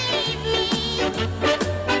 never leave me,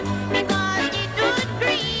 because it would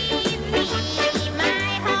grieve me. My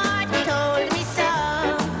heart told me so.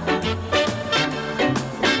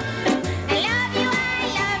 I love you, I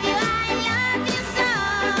love you, I love you so.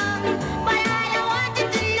 But I don't want you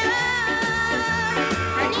to know.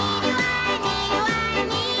 I need you, I need you, I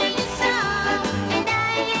need you so. And I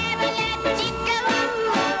never let you go.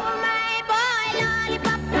 My boy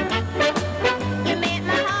lollipop, you make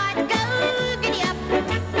my heart go giddy up.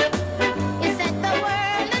 You set the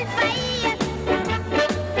world on fire.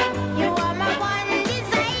 You are my one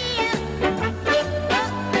desire.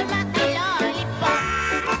 Oh, my lollipop.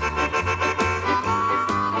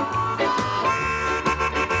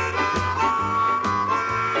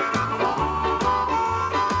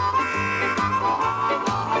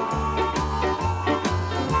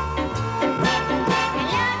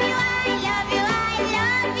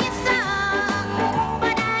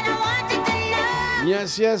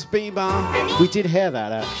 Yes, yes, Bieber. We did hear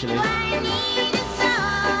that, actually.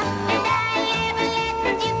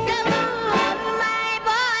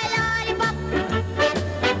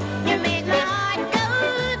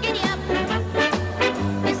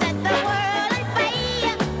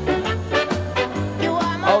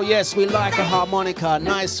 Oh, yes, we like a harmonica.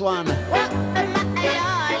 Nice one.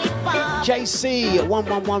 JC,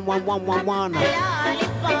 1111111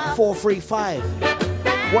 435.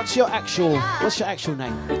 What's your actual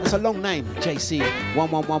name? That's a long name. JC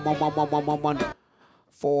 1111111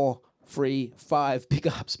 435. Big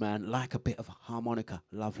ups, man. Like a bit of harmonica.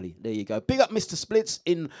 Lovely. There you go. Big up Mr. Splits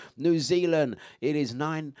in New Zealand. It is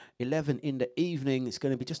 9:11 in the evening. It's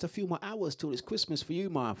going to be just a few more hours till it's Christmas for you,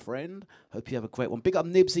 my friend. Hope you have a great one. Big up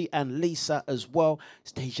Nibsy and Lisa as well.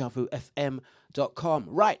 It's dejavufm.com.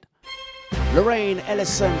 Right. Lorraine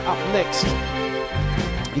Ellison up next.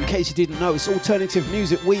 In case you didn't know, it's Alternative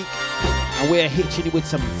Music Week, and we're hitting you with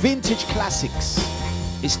some vintage classics.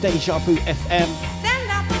 It's Deja Vu FM. Send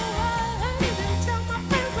out the word and tell my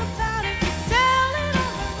friends about it. Tell it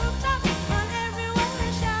on the rooftop, on everyone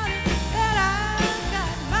and shout it. That I've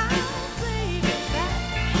got my baby back.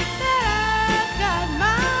 That I've got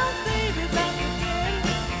my baby back again.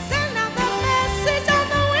 Send out the message on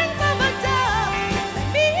the wings of a dove. That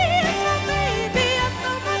me and my baby are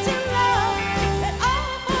so much in love. That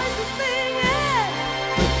all voices sing it.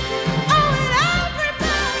 Oh, and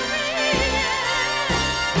everybody ring it.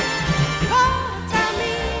 Oh,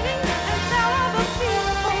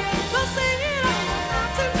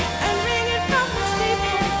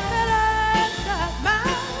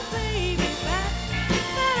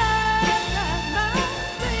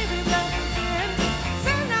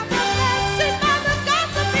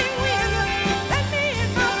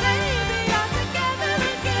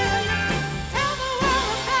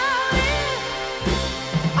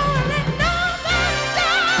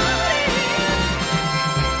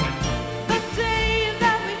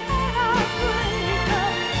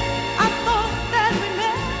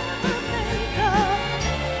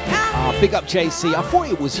 Big up JC. I thought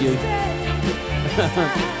it was you.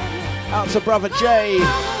 Out to brother Jay.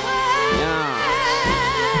 Yeah.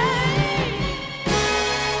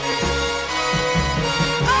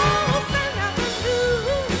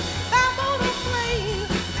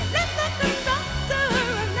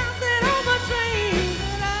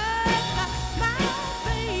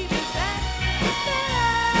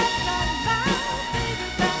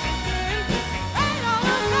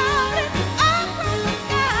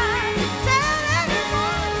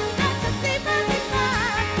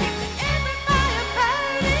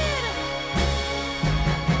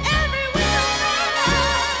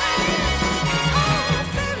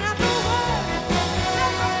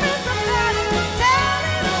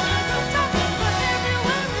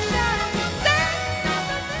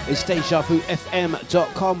 It's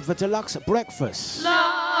dejavufm.com for Deluxe Breakfast.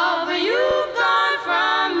 Love, you gone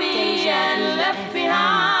from me and left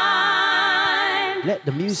behind Let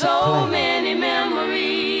the music so play. many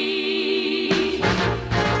memories.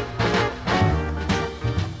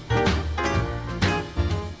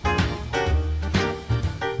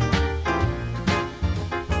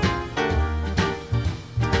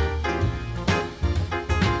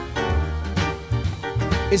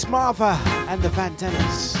 It's Marva and the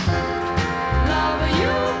Vandellas. Love, you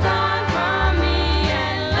gone from me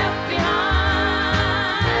and left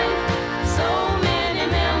behind so many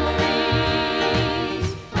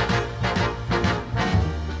memories.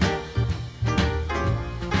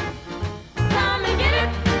 Come and get it.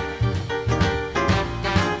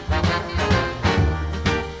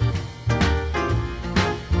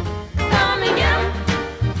 Come and get 'em.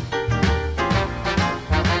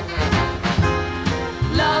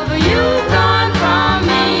 Love, you gone from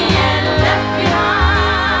me and left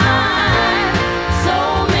behind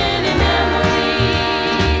so many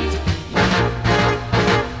memories.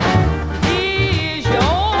 Here's your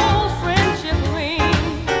old friendship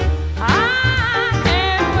ring. I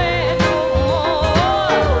can't wear it no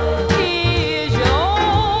more. Here's your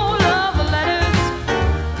old love letters.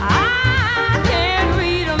 I can't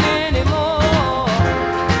read 'em anymore.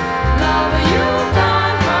 Love, you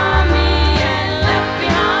gone from me and left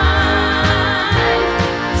behind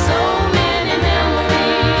so many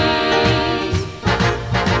memories.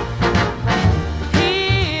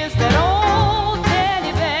 Here's that old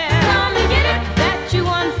teddy bear. Come and get it. That you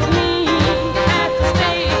won for me at the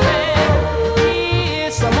state fair.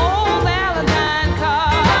 Here's some old Valentine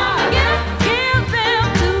cards. Come and get 'em. Give them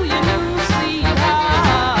to your new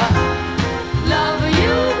sweetheart. Love,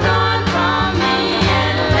 you gone from me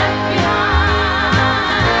and left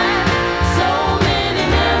behind so many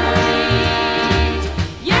memories.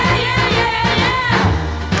 Yeah, yeah, yeah, yeah.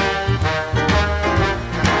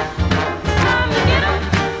 Come and get 'em.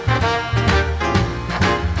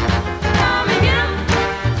 Come and get 'em.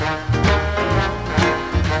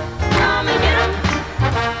 Come and get 'em.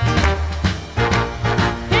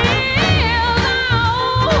 Here's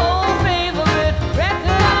our old favorite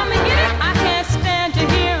record. Come and get it. I can't stand to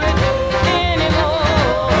hear it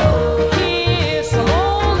anymore. Here's some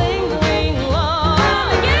old lingering love. Come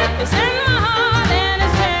and get it. It's in my heart and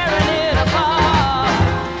it's tearing it apart.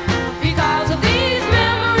 Because of these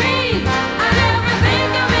memories, I never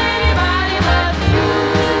think of anybody but you.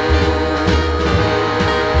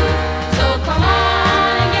 So come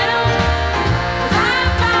on and get 'em, 'cause I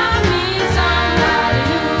found me somebody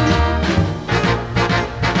new.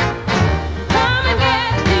 Come and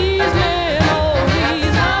get these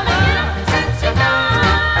memories. Come and get 'em, since you're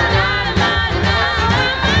gone out of my life.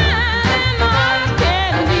 And my heart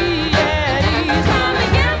can't be at ease. Come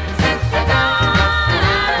and get 'em, since you're gone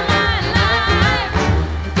out of my life.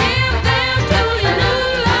 Give them to your new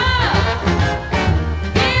love.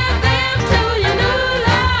 Give them to your new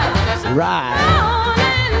love. So Right. come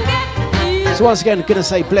on and get these. So once again, gonna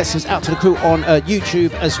say blessings out to the crew on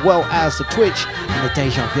YouTube as well as the Twitch and the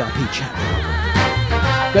Deja VIP chat.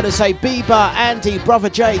 Gonna say Bieber, Andy, Brother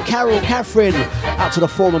Jay, Carol, Catherine, out to the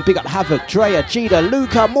foreman, big up Havoc, Drea, Gita,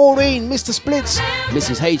 Luca, Maureen, Mr. Splits,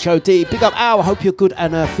 Mrs. HOD, big up Al, hope you're good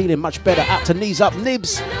and feeling much better. Out to Knees Up,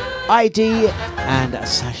 Nibs, ID, and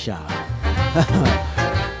Sasha.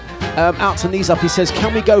 Out to Knees Up, he says,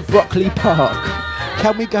 can we go Broccoli Park?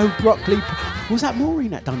 Can we go Broccoli Park? Was that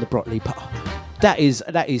Maureen that done the Broccoli Park? That is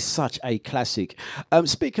such a classic.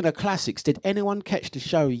 Speaking of classics, did anyone catch the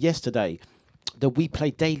show yesterday? The We Play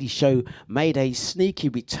Daily show made a sneaky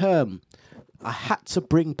return. I had to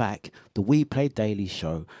bring back the We Play Daily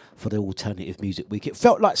show for the Alternative Music Week. It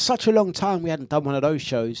felt like such a long time we hadn't done one of those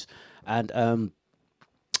shows. And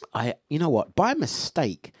you know what? By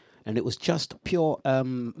mistake, and it was just pure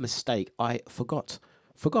mistake, I forgot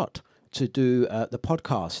to do the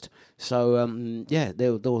podcast. So yeah,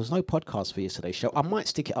 there was no podcast for yesterday's show. I might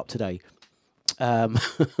stick it up today. I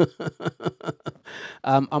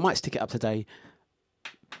might stick it up today.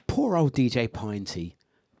 Poor old DJ Pinty.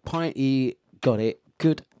 Pinty got it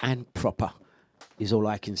good and proper, is all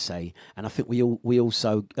I can say. And I think we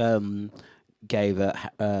also gave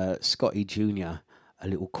Scotty Jr. a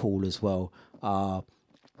little call as well. I'll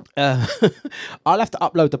have to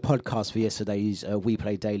upload the podcast for yesterday's We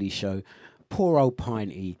Play Daily show. Poor old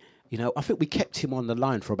Pinty. You know, I think we kept him on the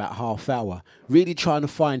line for about half hour, really trying to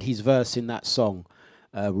find his verse in that song.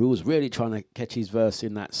 We was really trying to catch his verse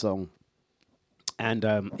in that song. And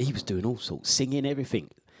he was doing all sorts, singing everything.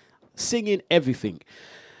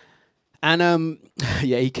 And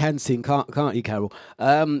yeah, he can sing, can't he, Carol?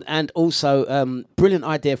 And also, brilliant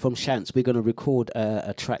idea from Shantz. We're going to record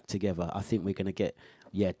a track together. I think we're going to get,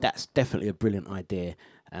 yeah, that's definitely a brilliant idea.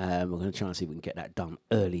 We're going to try and see if we can get that done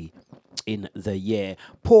early in the year.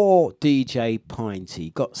 Poor DJ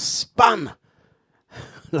Pinty got spun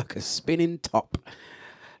like a spinning top.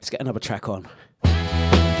 Let's get another track on.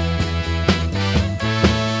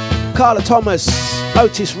 Carla Thomas,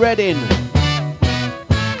 Otis Redding.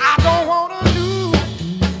 I don't wanna lose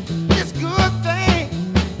this good thing,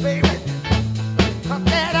 baby,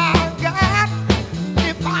 that I got.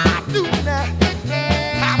 If I do that,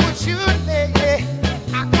 I would should lay.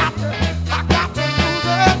 I got to lose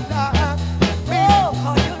it now. Oh,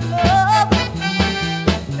 'cause your love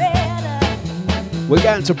is better. We're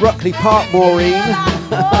going to Brockley Park, Maureen.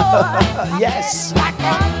 Yes. Like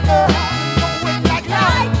thunder, going like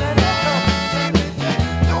lightning.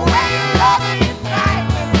 The way you love me is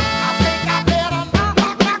frightening. I think I better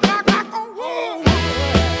knock on wood.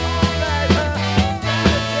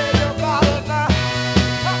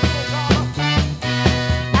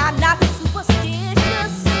 I'm not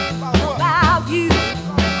superstitious about you,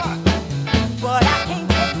 but I can't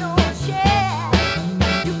take no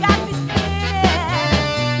chance. You got me spinning.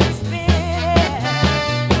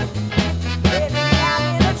 Baby, I'm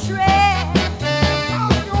in a trance.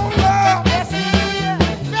 Your love, yes it is.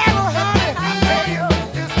 Never heard it. I tell you,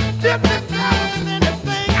 it's different than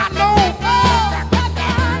anything I know. Like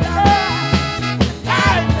thunder,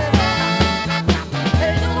 lightning.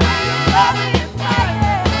 The way you love me is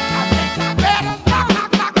frightening. I think I better knock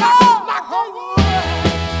on wood.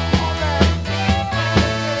 All right, tell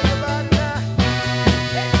you about it now.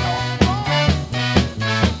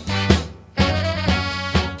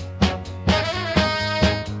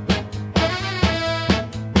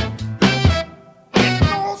 Ain't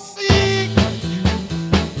no secret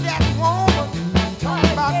that woman talk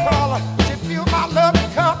about Carla. She feel my love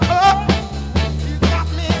come up. You got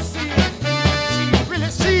me seeing. She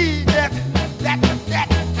really sees that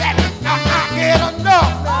I get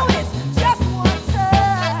enough. Oh, it's just one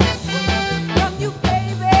touch from you,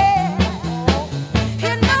 baby.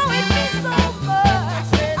 You know it means so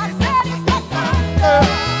much. I said it's like thunder,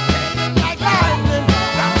 like lightning.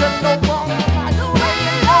 Got to know all about the way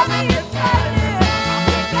you love me is frightening. I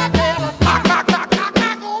think I better knock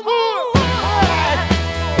on wood. All right,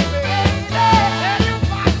 baby, tell you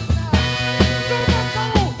about it now. Do the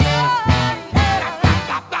cool.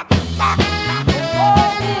 Knock on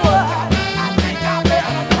wood. I think I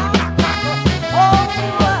better knock on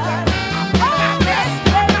wood. Yes,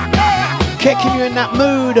 baby. Kicking you in that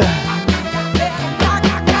mood.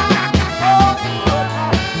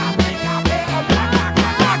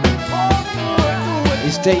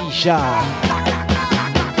 It's Deja.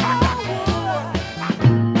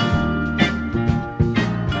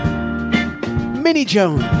 Minnie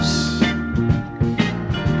Jones.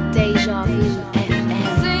 Deja Vu FM.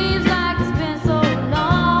 Seems like it's been so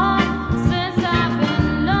long since I've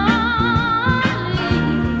been lonely.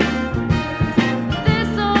 This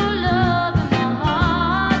old love in my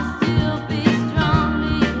heart still beats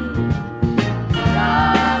strongly.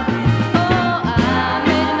 Oh, I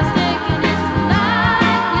made a mistake and it's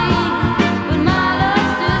likely, but my love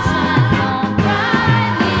still shines on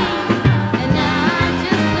brightly. And now I'm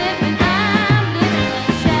just living in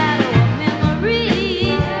shadow of memory.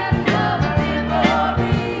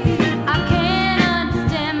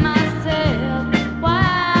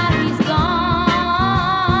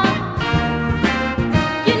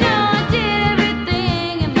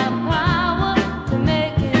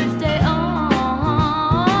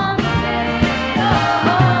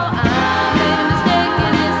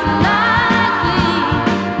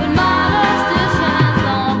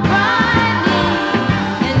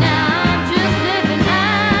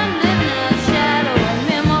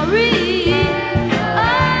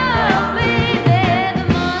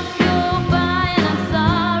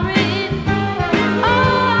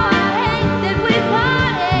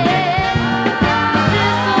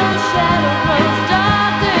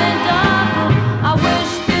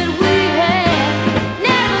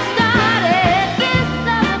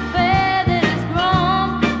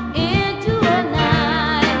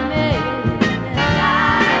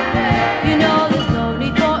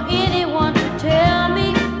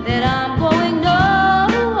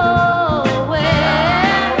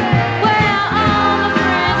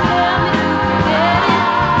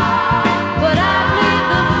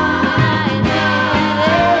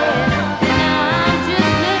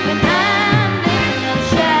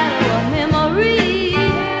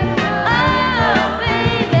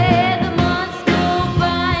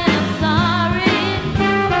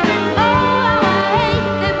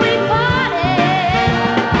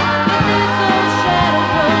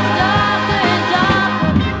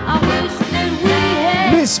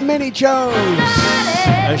 Vinnie Jones,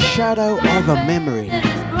 A Shadow of a Memory.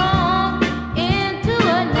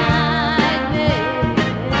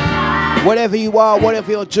 Whatever you are,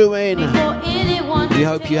 whatever you're doing, we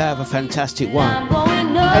hope you have a fantastic one.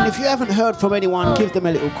 And if you haven't heard from anyone, give them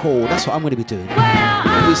a little call. That's what I'm going to be doing.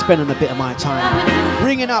 I'll be spending a bit of my time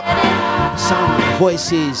bringing up some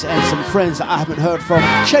voices and some friends that I haven't heard from.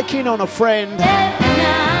 Check in on a friend.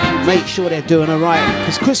 Make sure they're doing all right.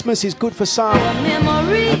 Because Christmas is good for some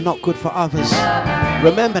and not good for others.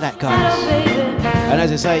 Remember that, guys. And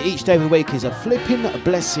as I say, each day of the week is a flipping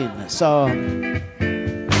blessing. So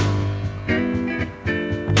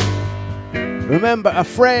remember, a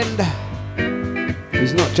friend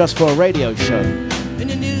is not just for a radio show. When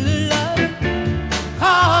you need a little love,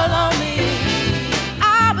 call on me.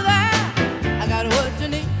 I'll be there. I got what you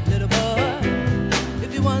need, little boy.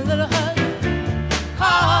 If you want a little hug,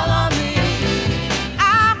 call on me.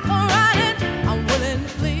 I'll come running. I'm willing to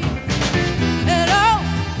please. And oh,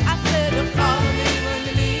 I said to call me when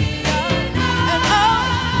you need love. And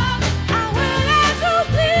oh, I'm willing to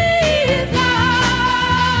please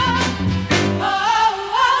love.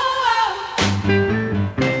 Oh, oh, oh.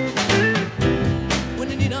 When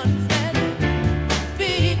you need understanding,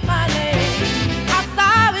 speak my name. I'll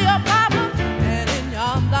solve your problems, and in your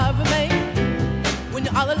arms I'll remain. When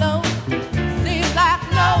you're all alone, seems like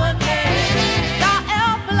no one cares. You're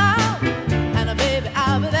help alone, and a baby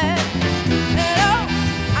I'll be there. And oh,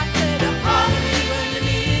 I said to call me when you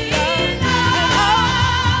need love. And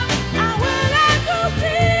oh, I'm willing to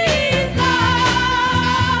please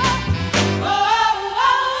love. Oh, oh, oh.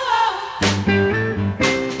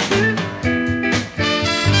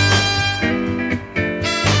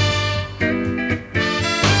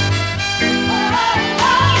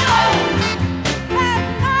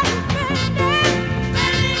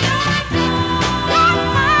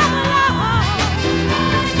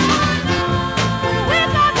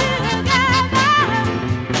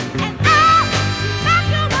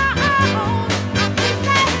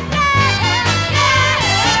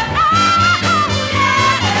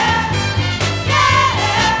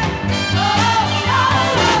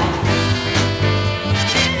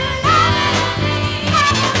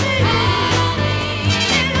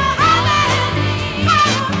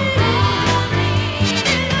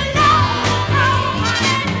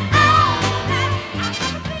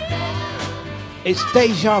 It's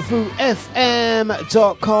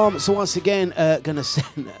dejavufm.com. So once again, gonna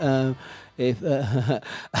send if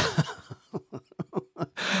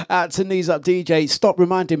out to Knees Up DJ. Stop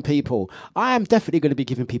reminding people. I am definitely going to be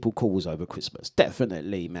giving people calls over Christmas.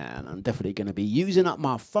 Definitely, man. I'm definitely going to be using up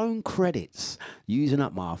my phone credits. Using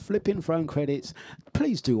up my flipping phone credits.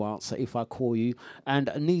 Please do answer if I call you.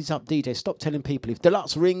 And Knees Up DJ, stop telling people if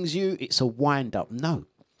Dlux rings you, it's a wind up. No.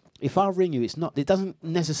 If I ring you, it's not. It doesn't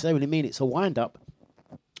necessarily mean it's a wind up.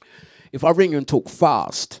 If I ring you and talk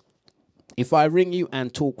fast, it's a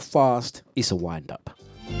wind up.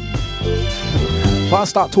 If I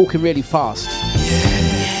start talking really fast,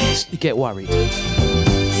 you get worried.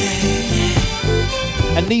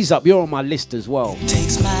 And Knees Up, you're on my list as well.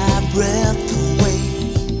 Takes my breath away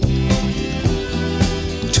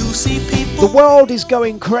to see people. The world is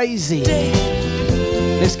going crazy.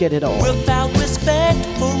 Let's get it on. Without respect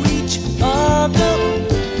for each other,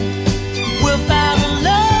 without a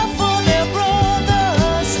love for their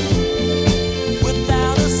brothers,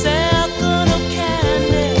 without a second of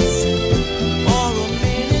kindness, or a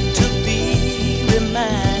minute to be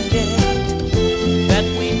reminded that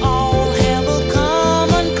we all have a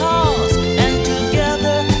common cause, and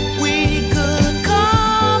together we could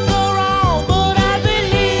conquer all. But I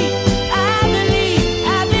believe,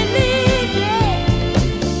 yeah.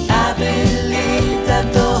 I believe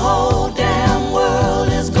that the whole damn world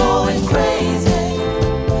is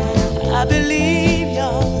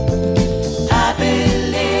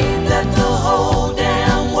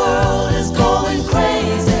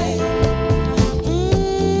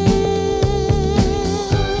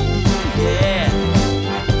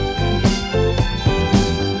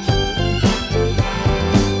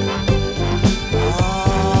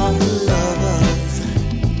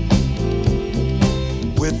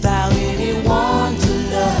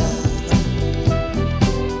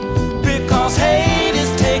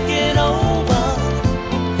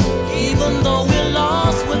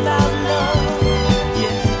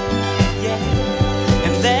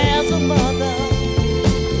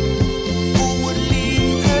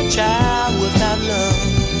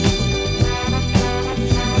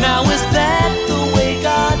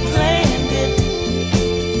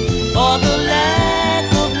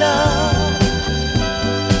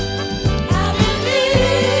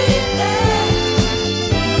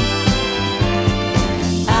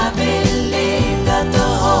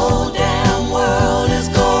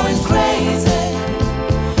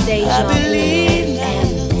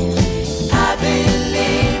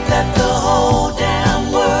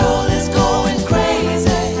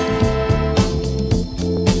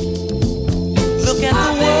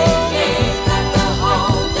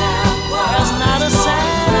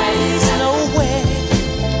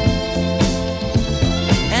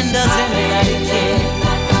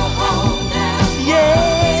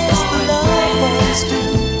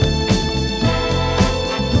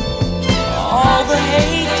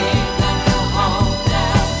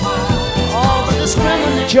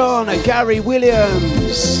John, Gary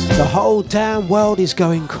Williams. The whole damn world is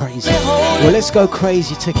going crazy. Well, let's go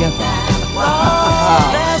crazy together.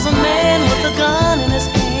 There's a man with a gun in his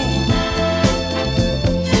hand.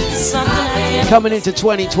 Something I can't Coming into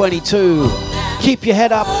 2022. Keep your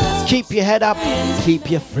head up, keep your head up, keep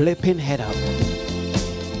your flipping head up.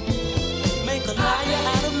 make a liar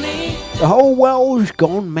out of me. The whole world's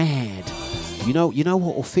gone mad. You know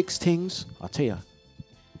what will fix things? I'll tell you.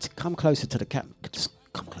 Come closer to the camera. Just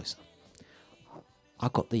come closer. I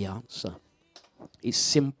got the answer. It's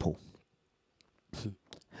simple.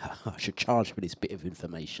 I should charge for this bit of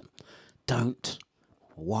information. Don't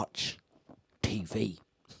watch TV.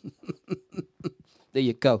 There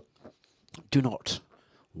you go. Do not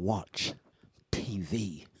watch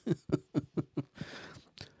TV.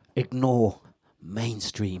 Ignore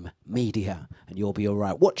mainstream media and you'll be all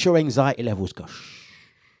right. Watch your anxiety levels go shh.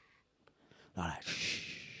 Like that. Shh.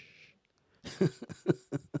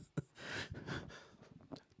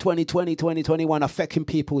 2020, 2021 affecting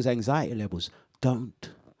people's anxiety levels. Don't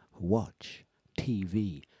watch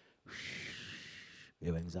TV. Shh.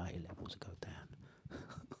 Your anxiety levels go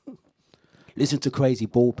down. Listen to Crazy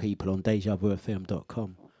Ball People on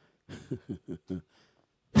dejavufm.com.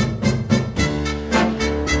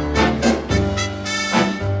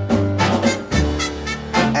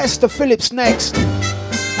 Esther Phillips next.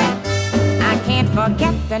 I can't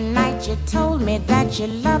forget the night you told me that you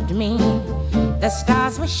loved me. The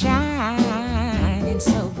stars were shining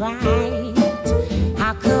so bright.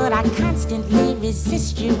 How could I constantly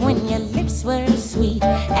resist you when your lips were sweet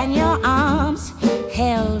and your arms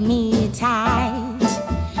held me tight?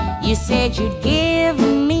 You said you'd give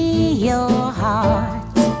me your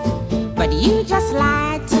heart, but you just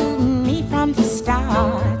lied to me from the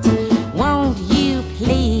start. Won't you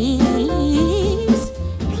please,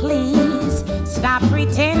 please stop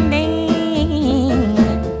pretending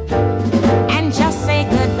and just say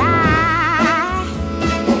goodbye?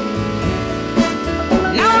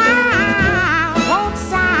 No, I won't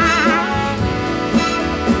sigh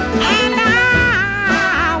and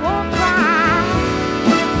I won't cry.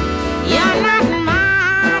 You're not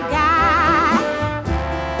my guy.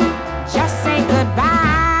 Just say goodbye.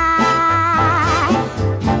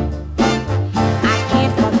 I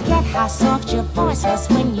can't forget how soft your voice was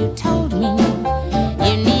when you told me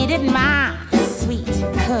you needed my sweet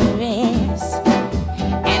caress.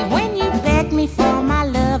 And when you begged me for my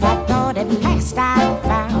love, I thought at last I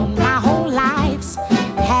found my whole life's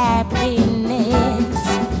happiness.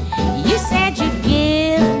 You said you'd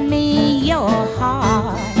give me your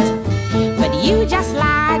heart, but you just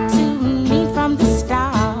lied to me from the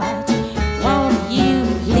start. Won't you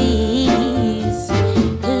please,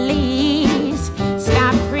 please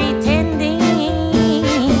stop pretending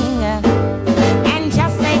and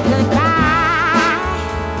just say goodbye?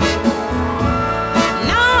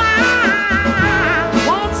 No, I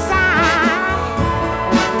won't sigh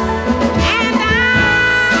and I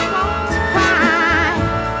won't cry.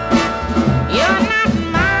 You're not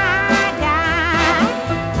my guy.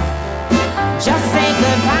 Just say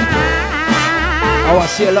goodbye. Oh, I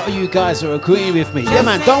see a lot of you guys are agreeing with me. Yeah,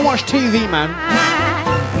 man, don't watch TV, man.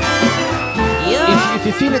 If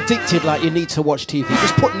you feel addicted like you need to watch TV,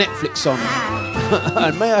 just put Netflix on.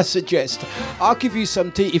 And may I suggest, I'll give you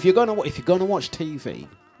some if you're gonna watch TV.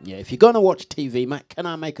 Yeah, if you're gonna watch TV, Matt, can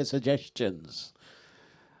I make a suggestions?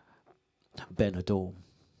 Benidorm.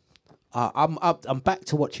 I'm back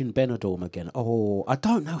to watching Benidorm again. Oh, I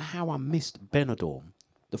don't know how I missed Benidorm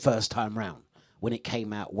the first time round when it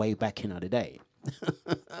came out way back in the day.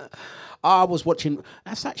 I was watching.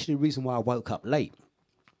 That's actually the reason why I woke up late.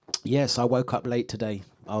 Yes, I woke up late today.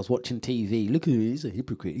 I was watching TV. Look at him, he's a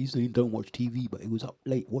hypocrite. He's saying don't watch TV, but he was up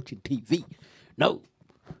late watching TV. No,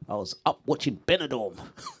 I was up watching Benidorm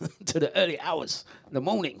to the early hours in the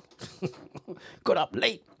morning. Got up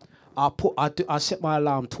late. I set my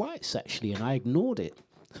alarm twice actually, and I ignored it.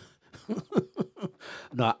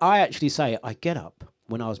 No, I actually say I get up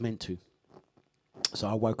when I was meant to. So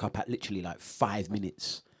I woke up at literally like 5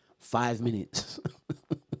 minutes. 5 minutes.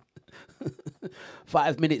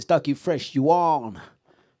 5 minutes, Dougie Fresh, you on.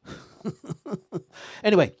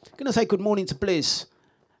 Anyway, gonna say good morning to Bliss.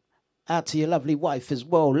 Out to your lovely wife as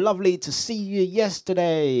well. Lovely to see you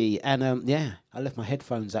yesterday. And yeah, I left my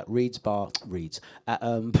headphones at at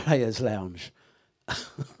Players Lounge.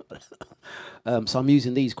 So I'm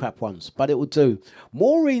using these crap ones, but it will do.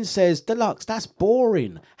 Maureen says, Deluxe, that's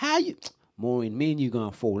boring. How you... Maureen, me and you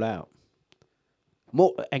gonna fall out.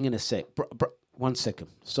 Hang on a sec. 1 second.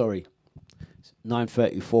 Sorry.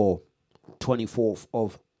 9:34, 24th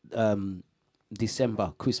of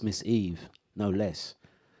December, Christmas Eve, no less.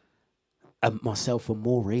 myself and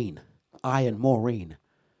Maureen. I and Maureen.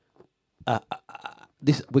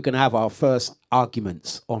 This we're gonna have our first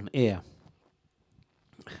arguments on air.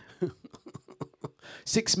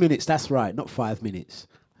 6 minutes. That's right, not 5 minutes.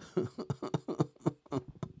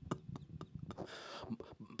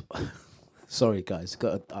 Sorry, guys.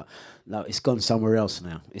 No, it's gone somewhere else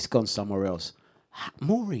now. It's gone somewhere else.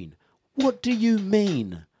 Maureen, what do you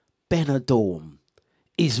mean Benidorm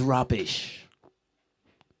is rubbish?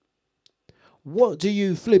 What do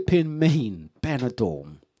you flipping mean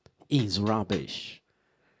Benidorm is rubbish?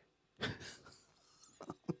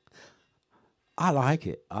 I like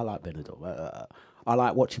it. I like Benidorm. I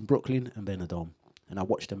like watching Brooklyn and Benidorm, and I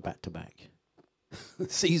watch them back to back,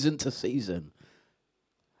 season to season.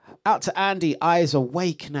 Out to Andy, eyes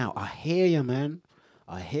awake now. I hear you, man.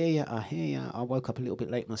 I hear you. I woke up a little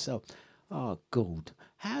bit late myself. Oh, God.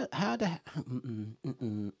 How the...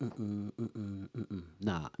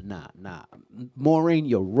 Nah. Maureen,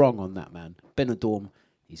 you're wrong on that, man. Benidorm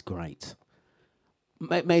is great.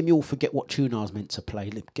 Made me all forget what tune I was meant to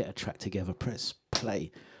play. Let's get a track together. Press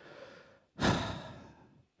play.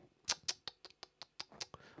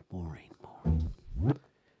 Maureen.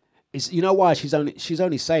 You know why she's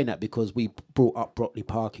only saying that because we brought up Brockley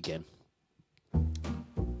Park again.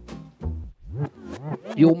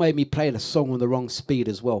 You all made me play the song on the wrong speed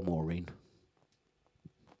as well, Maureen.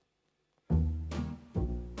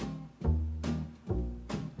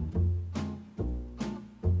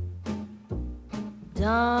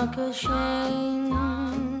 Darker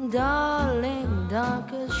shame, darling,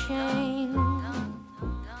 darker shame.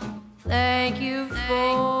 Thank you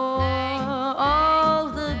for all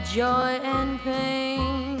the joy and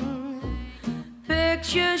pain.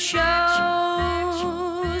 Picture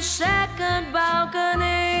show, second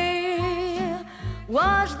balcony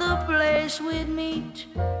was the place we'd meet.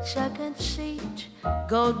 Second seat,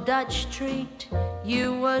 go Dutch treat.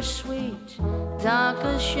 You were sweet,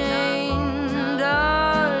 darker shame,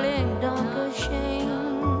 darling, darker shame.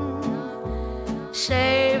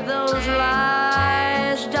 Save those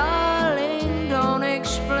lies, darling, don't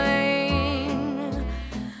explain.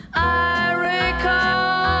 I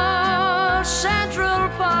recall Central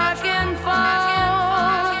Park in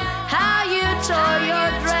fall, how you tore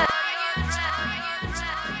your dress.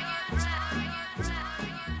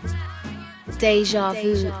 Deja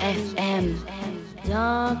Vu FM.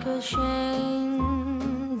 Darker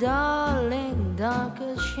shame, darling,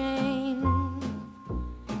 darker shame.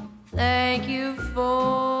 Thank you for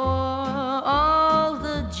all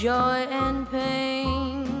the joy and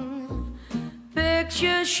pain.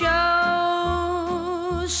 Picture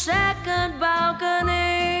show, second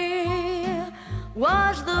balcony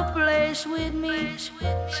was the place we'd meet.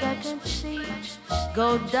 Second seat,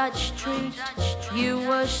 go Dutch treat. You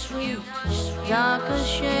were sweet, darker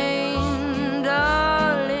shame,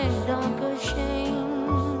 darling, darker shame.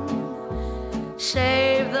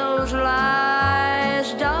 Save those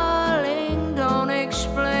lies, darling, don't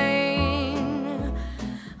explain.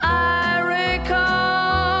 I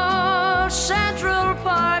recall Central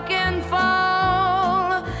Park in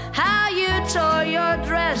fall, how you tore your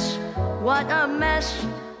dress. What a mess,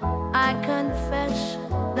 I confess,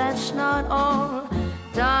 that's not all.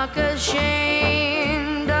 Darker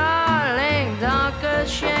shame, darling, darker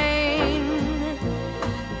shame.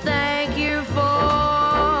 Thank you for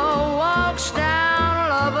walks down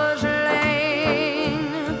Lover's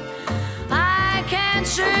Lane. I can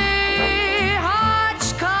see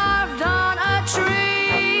hearts carved on a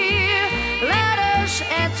tree. Let us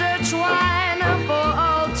intertwine for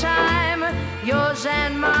all time, yours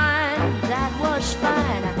and mine. That was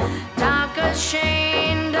fine. Darker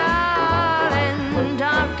shame, darling,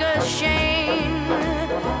 darker shame.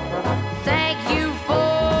 Thank you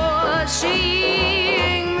for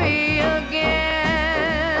seeing me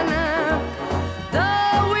again.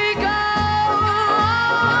 Though we go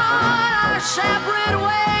our separate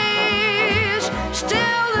ways,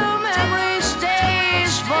 still the memory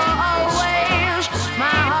stays for always.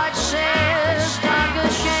 My heart says darker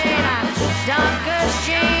shame, darker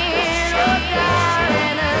shame, oh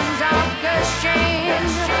darling, and darker shame.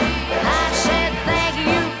 I said thank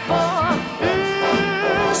you for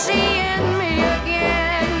seeing me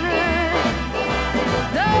again.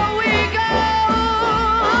 Though we go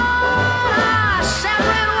our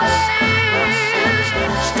separate ways,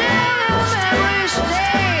 still the memory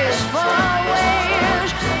stays for always.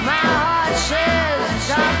 My heart says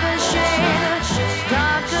darker shame,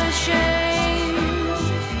 darker shame.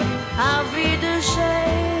 I'll be the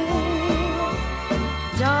same,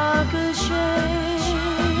 darker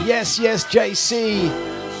shame. Yes, JC.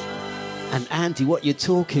 And Andy, what you're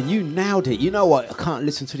talking, you nailed it. You know what? I can't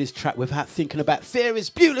listen to this track without thinking about Ferris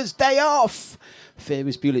Bueller's Day Off.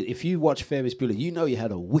 Ferris Bueller. If you watch Ferris Bueller, you know you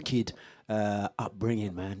had a wicked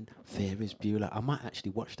upbringing, man. Ferris Bueller. I might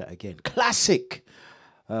actually watch that again. Classic.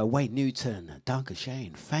 Wayne Newton, Duncan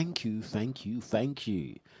Shane. Thank you, thank you, thank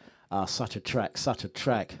you. Such a track, such a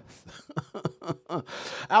track.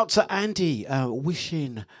 Out to Andy,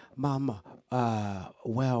 wishing Mum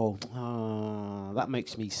well. That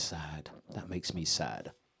makes me sad. That makes me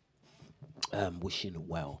sad. Wishing her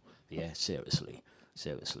well. Yeah, seriously,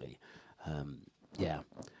 seriously. Yeah.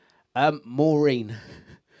 Maureen,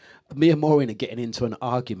 me and Maureen are getting into an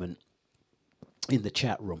argument in the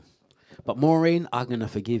chat room. But Maureen, I'm going to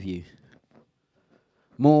forgive you.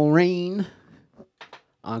 Maureen,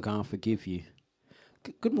 I'm going to forgive you.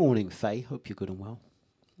 Good morning, Faye. Hope you're good and well.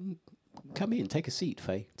 Come in, take a seat,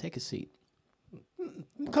 Faye. Take a seat.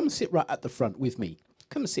 Come and sit right at the front with me.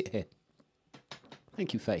 Come and sit here.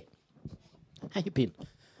 Thank you, Faye. How you been?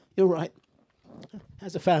 You all right?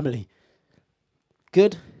 How's the family?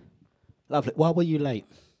 Good? Lovely. Why were you late?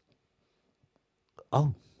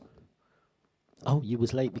 Oh, you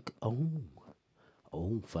was late because...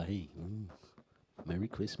 Oh, Faye. Merry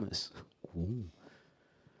Christmas. Ooh.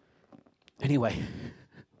 Anyway,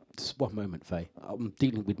 just one moment, Faye. I'm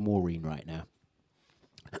dealing with Maureen right now.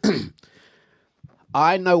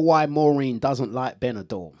 I know why Maureen doesn't like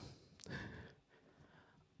Benidorm.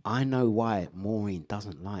 I know why Maureen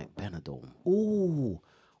doesn't like Benidorm. Oh,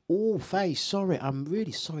 Faye, sorry. I'm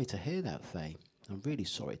really sorry to hear that, Faye. I'm really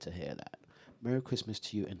sorry to hear that. Merry Christmas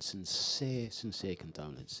to you and sincere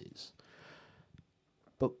condolences.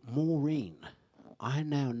 But Maureen, I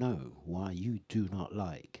now know why you do not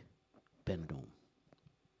like Benidorm.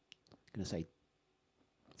 I'm going to say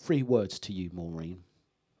 3 words to you, Maureen.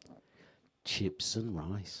 Chips and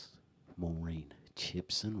rice. Maureen,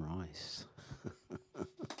 chips and rice.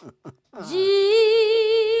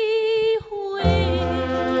 Gee whiz,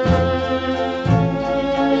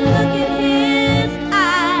 look at his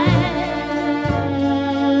eyes.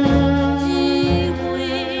 Gee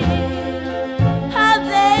whiz, how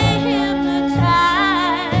they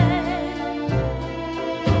hypnotize.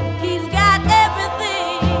 He's got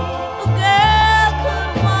everything a girl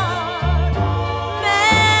could want.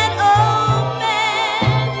 Man, oh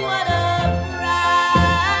man, what a prize.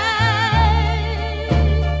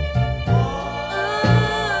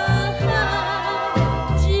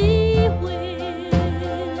 Gee whiz,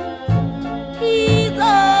 he's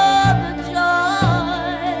all the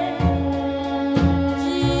joy.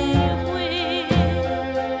 Gee whiz,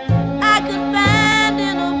 I could find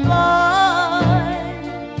in a boy.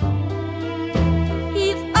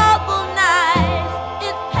 He's awful nice,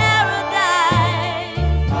 it's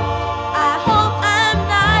paradise. I hope I'm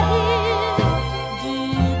not his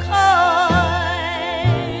decoy.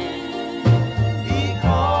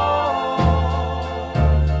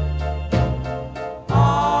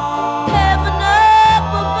 Heaven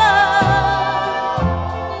up above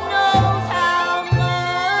knows how much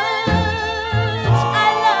I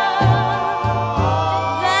love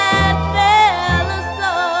that fella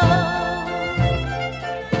so.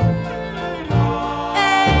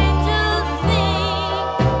 Angels sing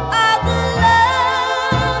of the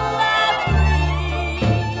love I bring.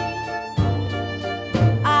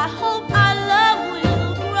 I hope our love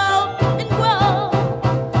will grow and grow.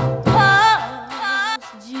 'Cause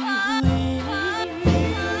gee whiz,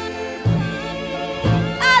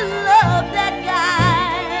 I love that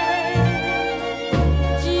guy.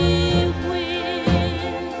 Gee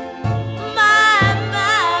whiz, my,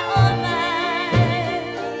 oh my.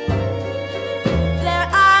 There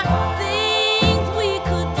are things we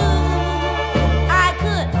could do. I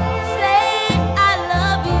could say I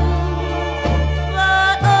love you,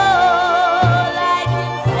 but all I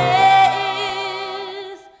can say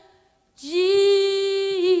is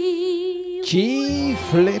gee. Gee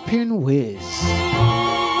flipping whiz.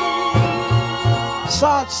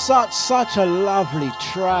 Such a lovely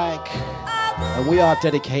track. And we are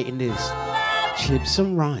dedicating this. Chips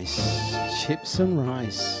and rice. Chips and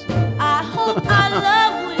rice. I hope our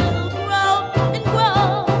love will grow and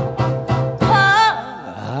grow.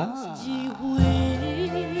 'Cause gee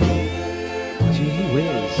whiz, Gee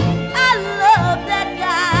whiz. I love that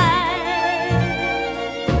guy.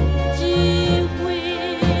 Gee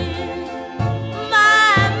whiz,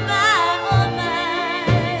 my, oh my.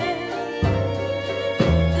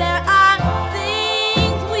 There are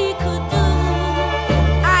things we could do.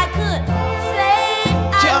 I could say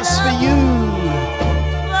I Just for love you.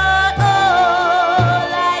 but all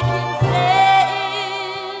I can say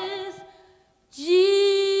is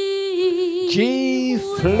gee. Gee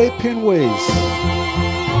flipping whiz.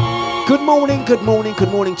 Good morning, good morning, good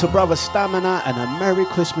morning to Brother Stamina, and a Merry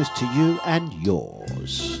Christmas to you and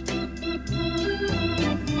yours.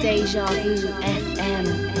 Dejavufm.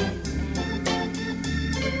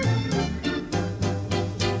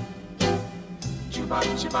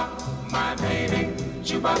 My baby,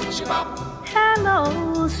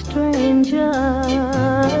 Hello, stranger.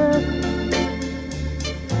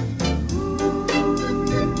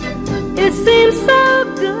 It seems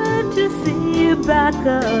so good to see you back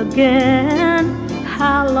again.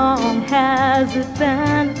 How long has it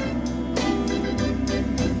been?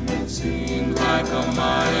 seems like a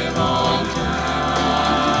mighty long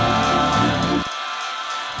time.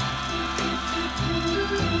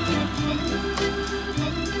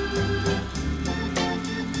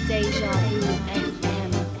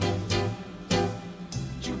 Dejavufm.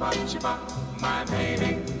 My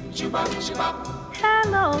baby,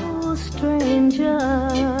 Hello, stranger.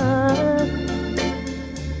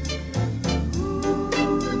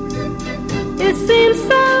 It seems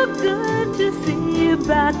so good to see you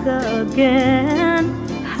back again.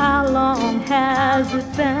 How long has it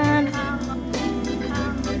been?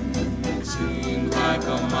 seems like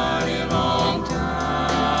a mighty long time.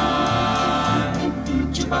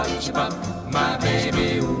 My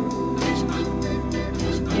baby,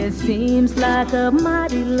 It seems like a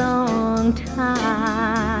mighty long time.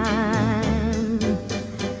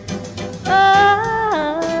 Oh,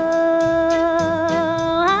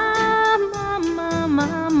 I'm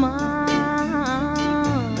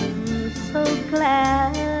so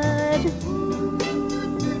glad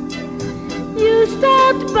you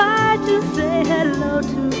stopped by to say hello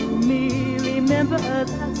to me. Remember,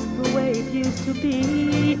 that's the way it used to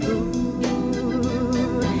be. Ooh,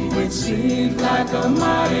 it seems like a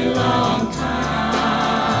mighty long time.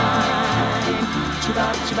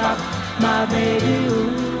 my baby.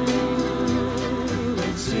 Ooh.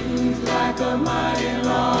 It seems like a mighty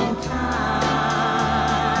long time.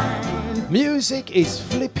 Music is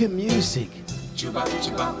flipping music.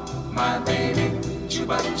 My baby,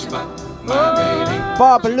 my baby.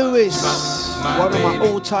 Barbara Lewis, one of my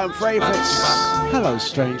all-time favourites. Hello,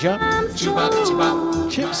 stranger.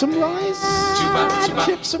 Chips and rice?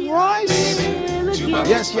 Chips and rice?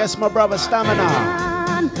 Yes, yes, my brother Stamina.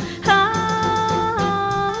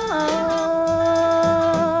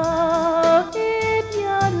 If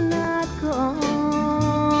you're not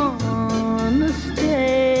gonna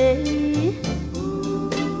stay,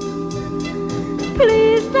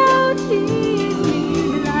 please don't tease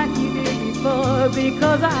me like you did before,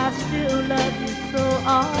 because I still love you so.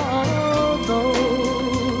 Although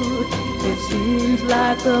it seems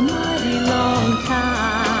like a mighty long time.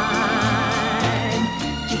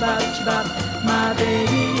 Chibop, my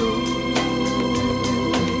baby. Ooh.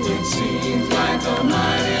 It seems like a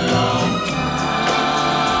mighty long time.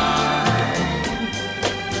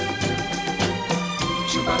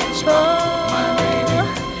 My baby,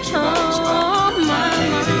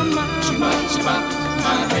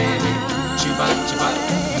 my baby, my baby,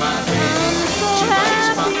 my baby,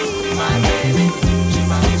 my baby.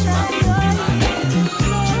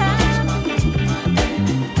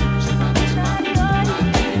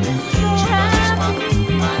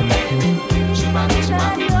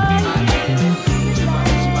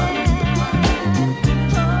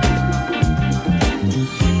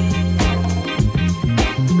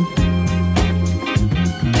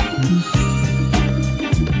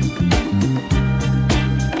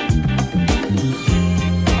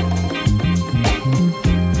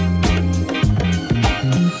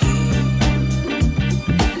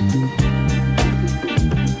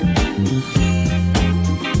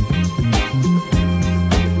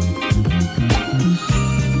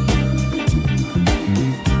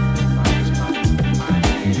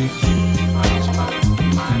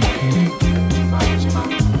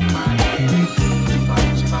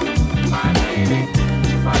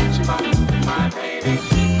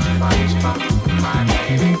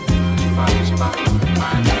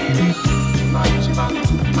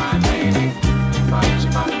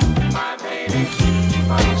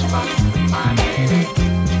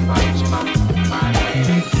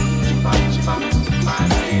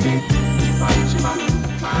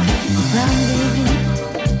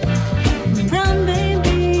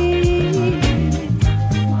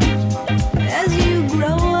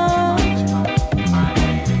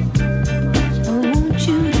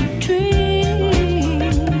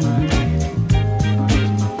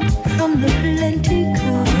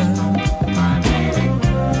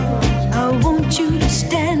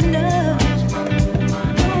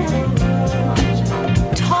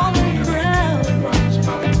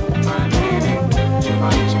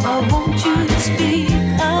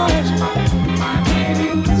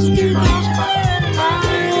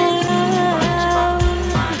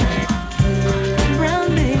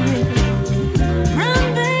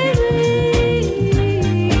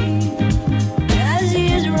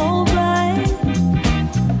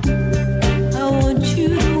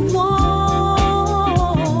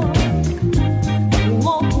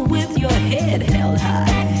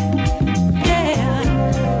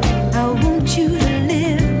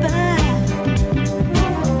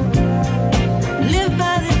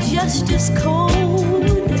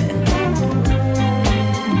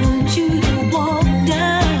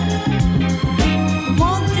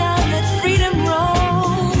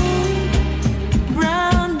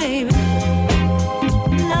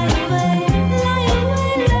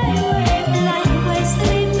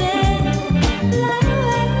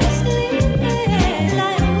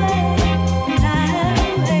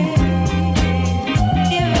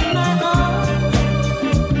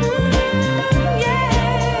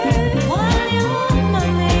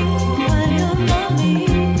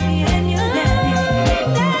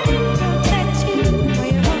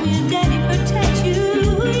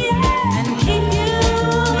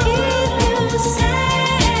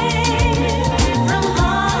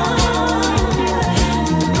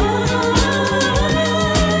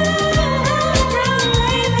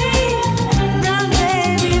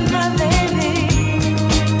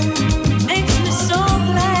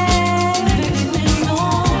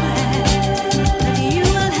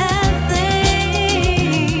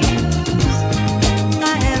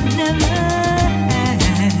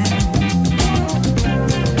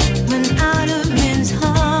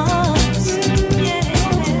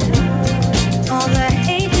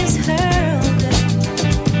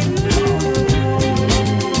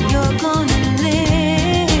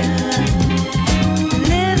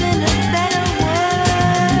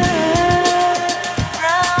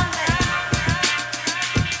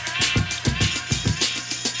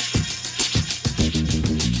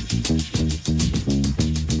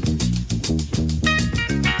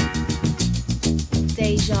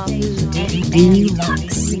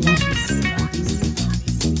 Dlux.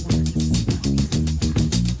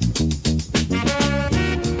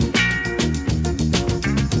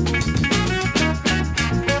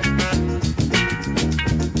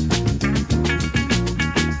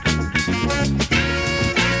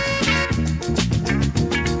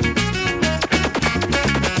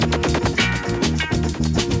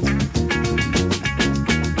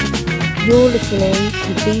 You're listening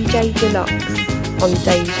to DJ Dlux on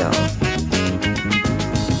Deja.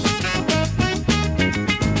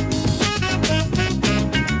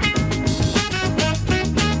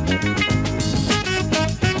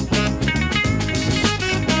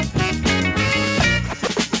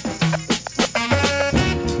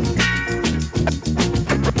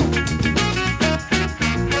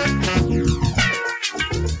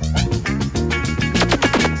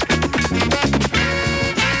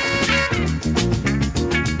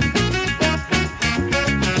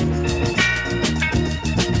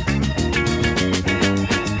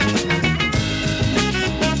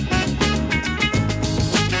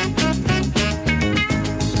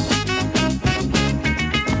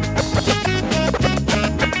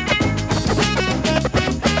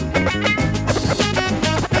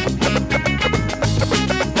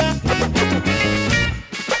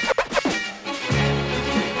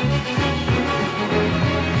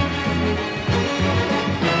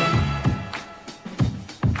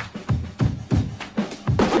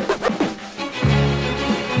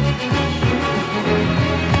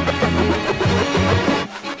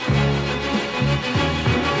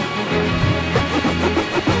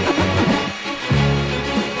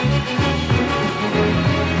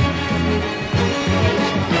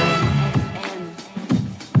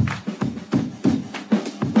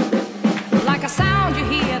 Like a sound you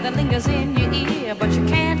hear that lingers in your ear, but you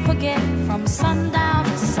can't forget from sundown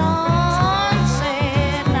to sunset.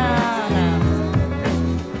 Now, now.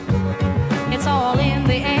 It's all in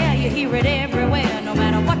the air, you hear it everywhere. No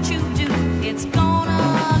matter what you do, it's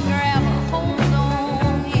gonna grab a hold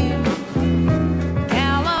on you.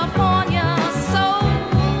 California soul,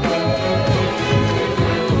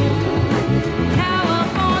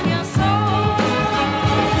 California soul.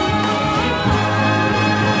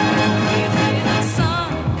 You see the sun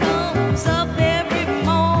comes up every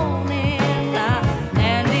morning,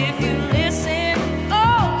 and if you listen,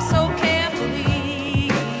 oh, so carefully,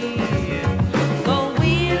 the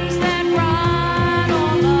winds that ride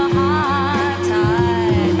on the high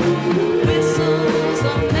tide whistles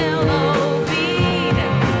a melody.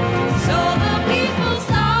 So the people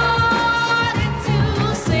started to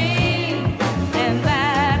sing, and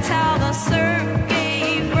that's how the surf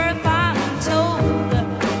gave birth, I'm told,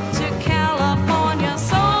 to California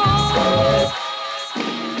soul.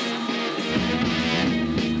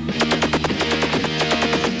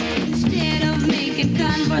 Instead of making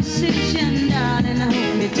conversation, darling, I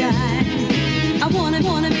hope you die. I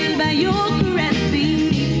wanna build by your caress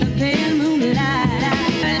beneath the pale moonlight.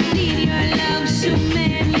 I need your love so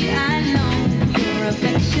madly, I long for your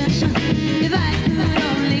affection. If I could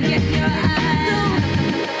only get your eyes.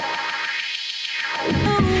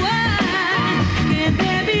 Oh, why can't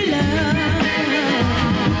there be love?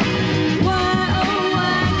 Why, oh,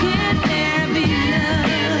 why can't there be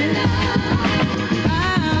love? I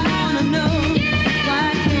wanna know, why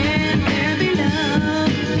can't there be love?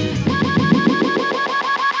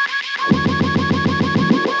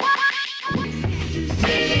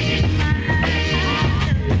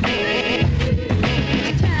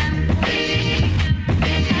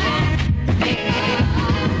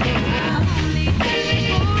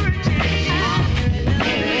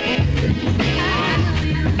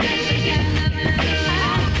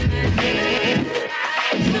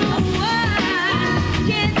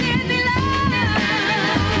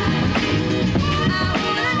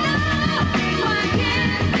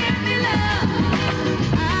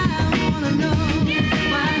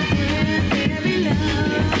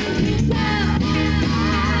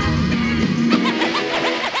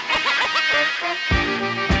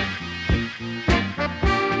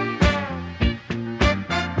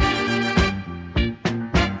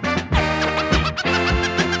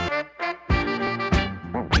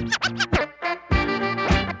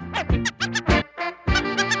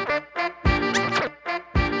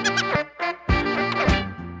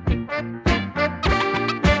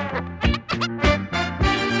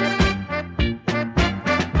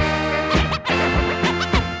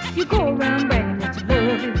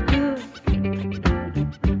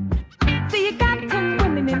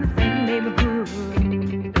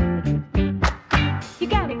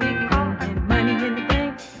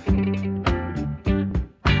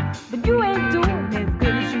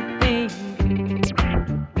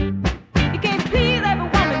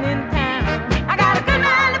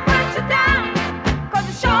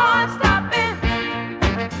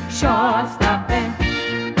 short stopping,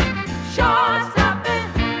 short stopping.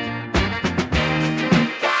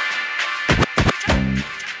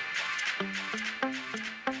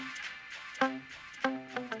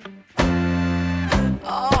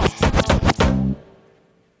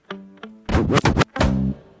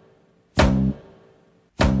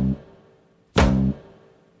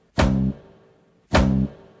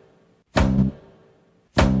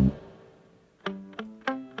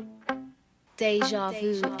 Deja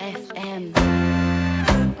Vu FM.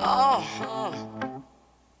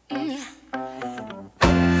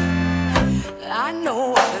 I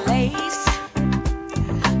know a place.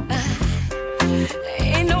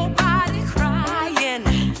 Ain't nobody crying.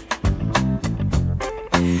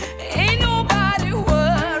 Ain't nobody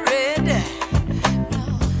worried. No.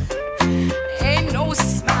 Ain't no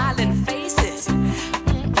smiling faces.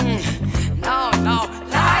 No, no.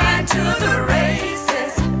 Lying to the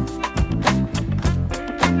races.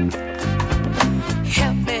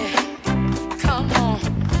 Help me. Come on.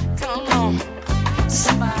 Come on.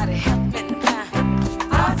 Somebody help me now.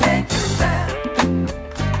 I'll take you there.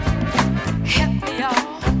 Help me, y'all.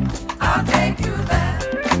 I'll take you there.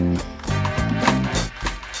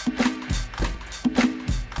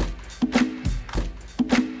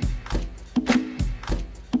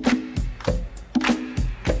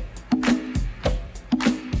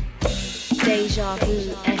 Deja Vu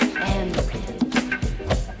FM.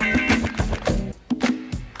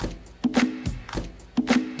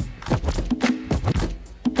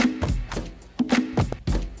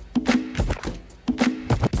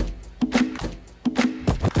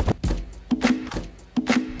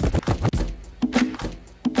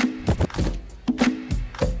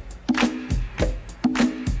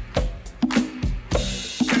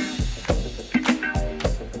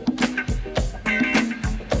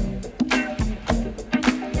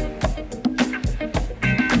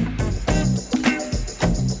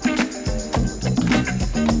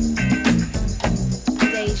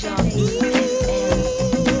 Deja Vu FM.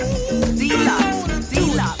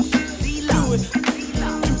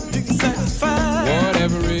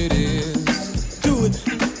 Whatever it is, do it.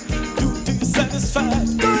 Do you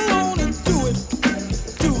satisfied? Go on and do it.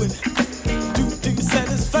 Do it. Do you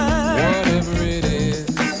satisfied? Whatever it is,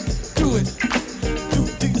 do it.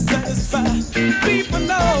 Do you satisfied? People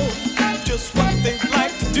know just what they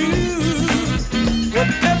like to do.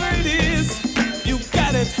 Whatever it is, you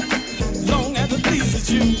got it. Long as it pleases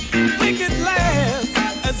you, make it last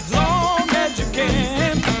as long as you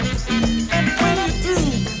can. And when you're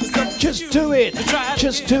through, it's up to Just you do it. to try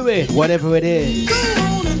Just again. do it. Whatever it is. Go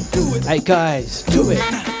on and do it. Hey guys, do it.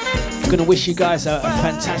 I'm gonna wish you guys a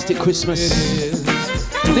fantastic Christmas.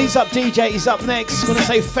 Knees Up DJ is up next. Gonna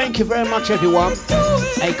say thank you very much, everyone.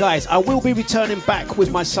 Hey guys, I will be returning back with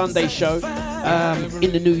my Sunday show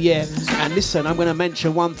in the new year. And listen, I'm gonna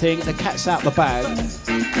mention one thing. The cat's out the bag.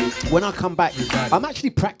 When I come back, I'm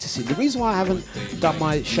actually practicing. The reason why I haven't done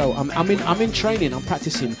my show, I'm in training. I'm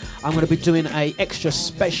practicing. I'm going to be doing a extra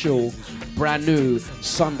special, brand new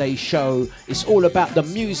Sunday show. It's all about the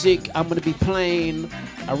music. I'm going to be playing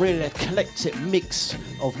a really eclectic mix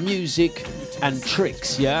of music and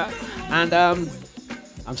tricks. Yeah, and I'm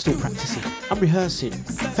still practicing. I'm rehearsing.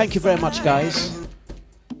 Thank you very much, guys.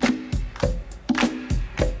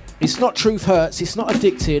 It's not Truth Hurts. It's not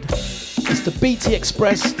Addicted. It's the BT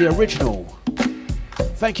Express, the original.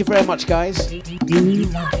 Thank you very much, guys.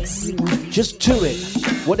 Dlux. Just do it.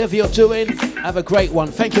 Whatever you're doing, have a great one.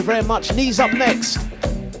 Thank you very much. Knees up next.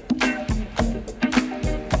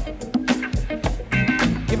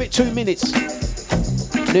 Give it 2 minutes.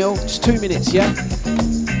 Neil, just 2 minutes, yeah?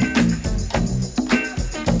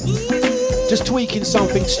 Just tweaking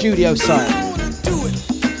something studio side. Do it.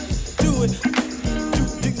 Do it.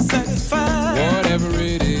 Do you satisfied? Whatever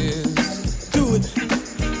it is, do it.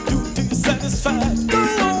 Do you satisfied? Go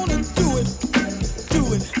on and do it.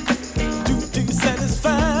 Do it. Do you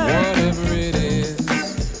satisfied? Whatever it is,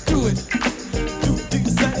 do it. Do you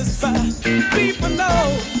satisfied? People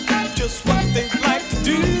know just what they like to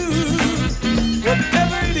do.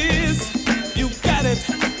 Whatever it is, you got it.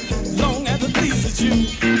 Long as it pleases you,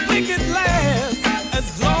 make it last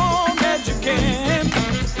as long as you can.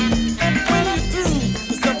 And when you're through,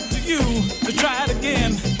 it's up to you to try it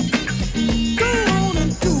again. Go on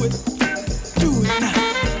and do it. Do it now.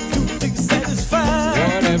 Do you satisfied?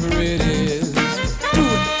 Whatever it is, do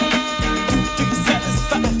it. Do you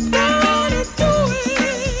satisfied? Go on and do it.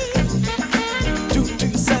 Do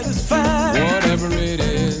you satisfied? Whatever it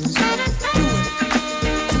is, do it.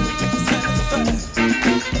 Do you satisfied?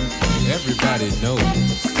 Everybody knows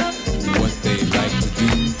what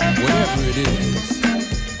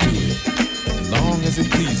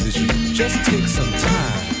Just take some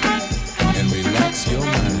time and relax your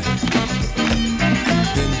mind.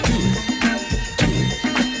 Then do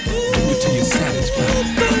it till you're satisfied.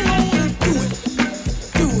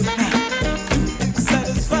 Do it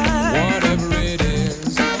satisfied. Whatever it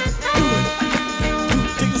is, do it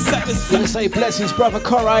till you're satisfied. Gonna say blessings, brother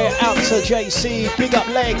Corey, out to JC, big up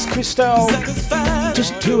legs, Crystal,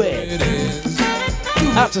 just do it.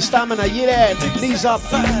 Out to Stamina, you there, knees up,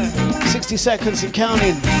 60 seconds and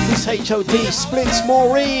counting. This HOD, Splints,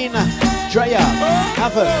 Maureen, Drea,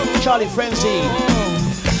 Havoc, Charlie Frenzy,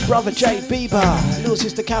 brother Jay Bieber, little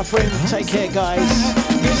sister Catherine, take care guys,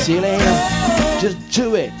 see you later, just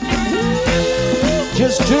do it,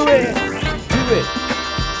 just do it, do it,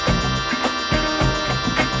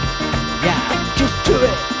 yeah, just do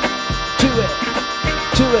it, do it,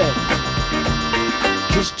 do it,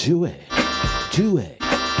 just do it, do it,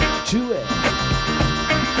 do it,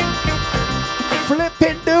 flip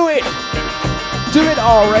it, do it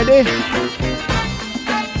already.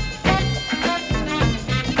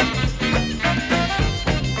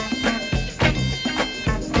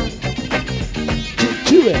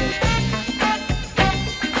 Do it.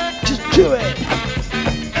 Just do it.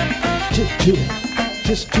 Just do it.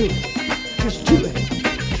 Just do it. Just do it.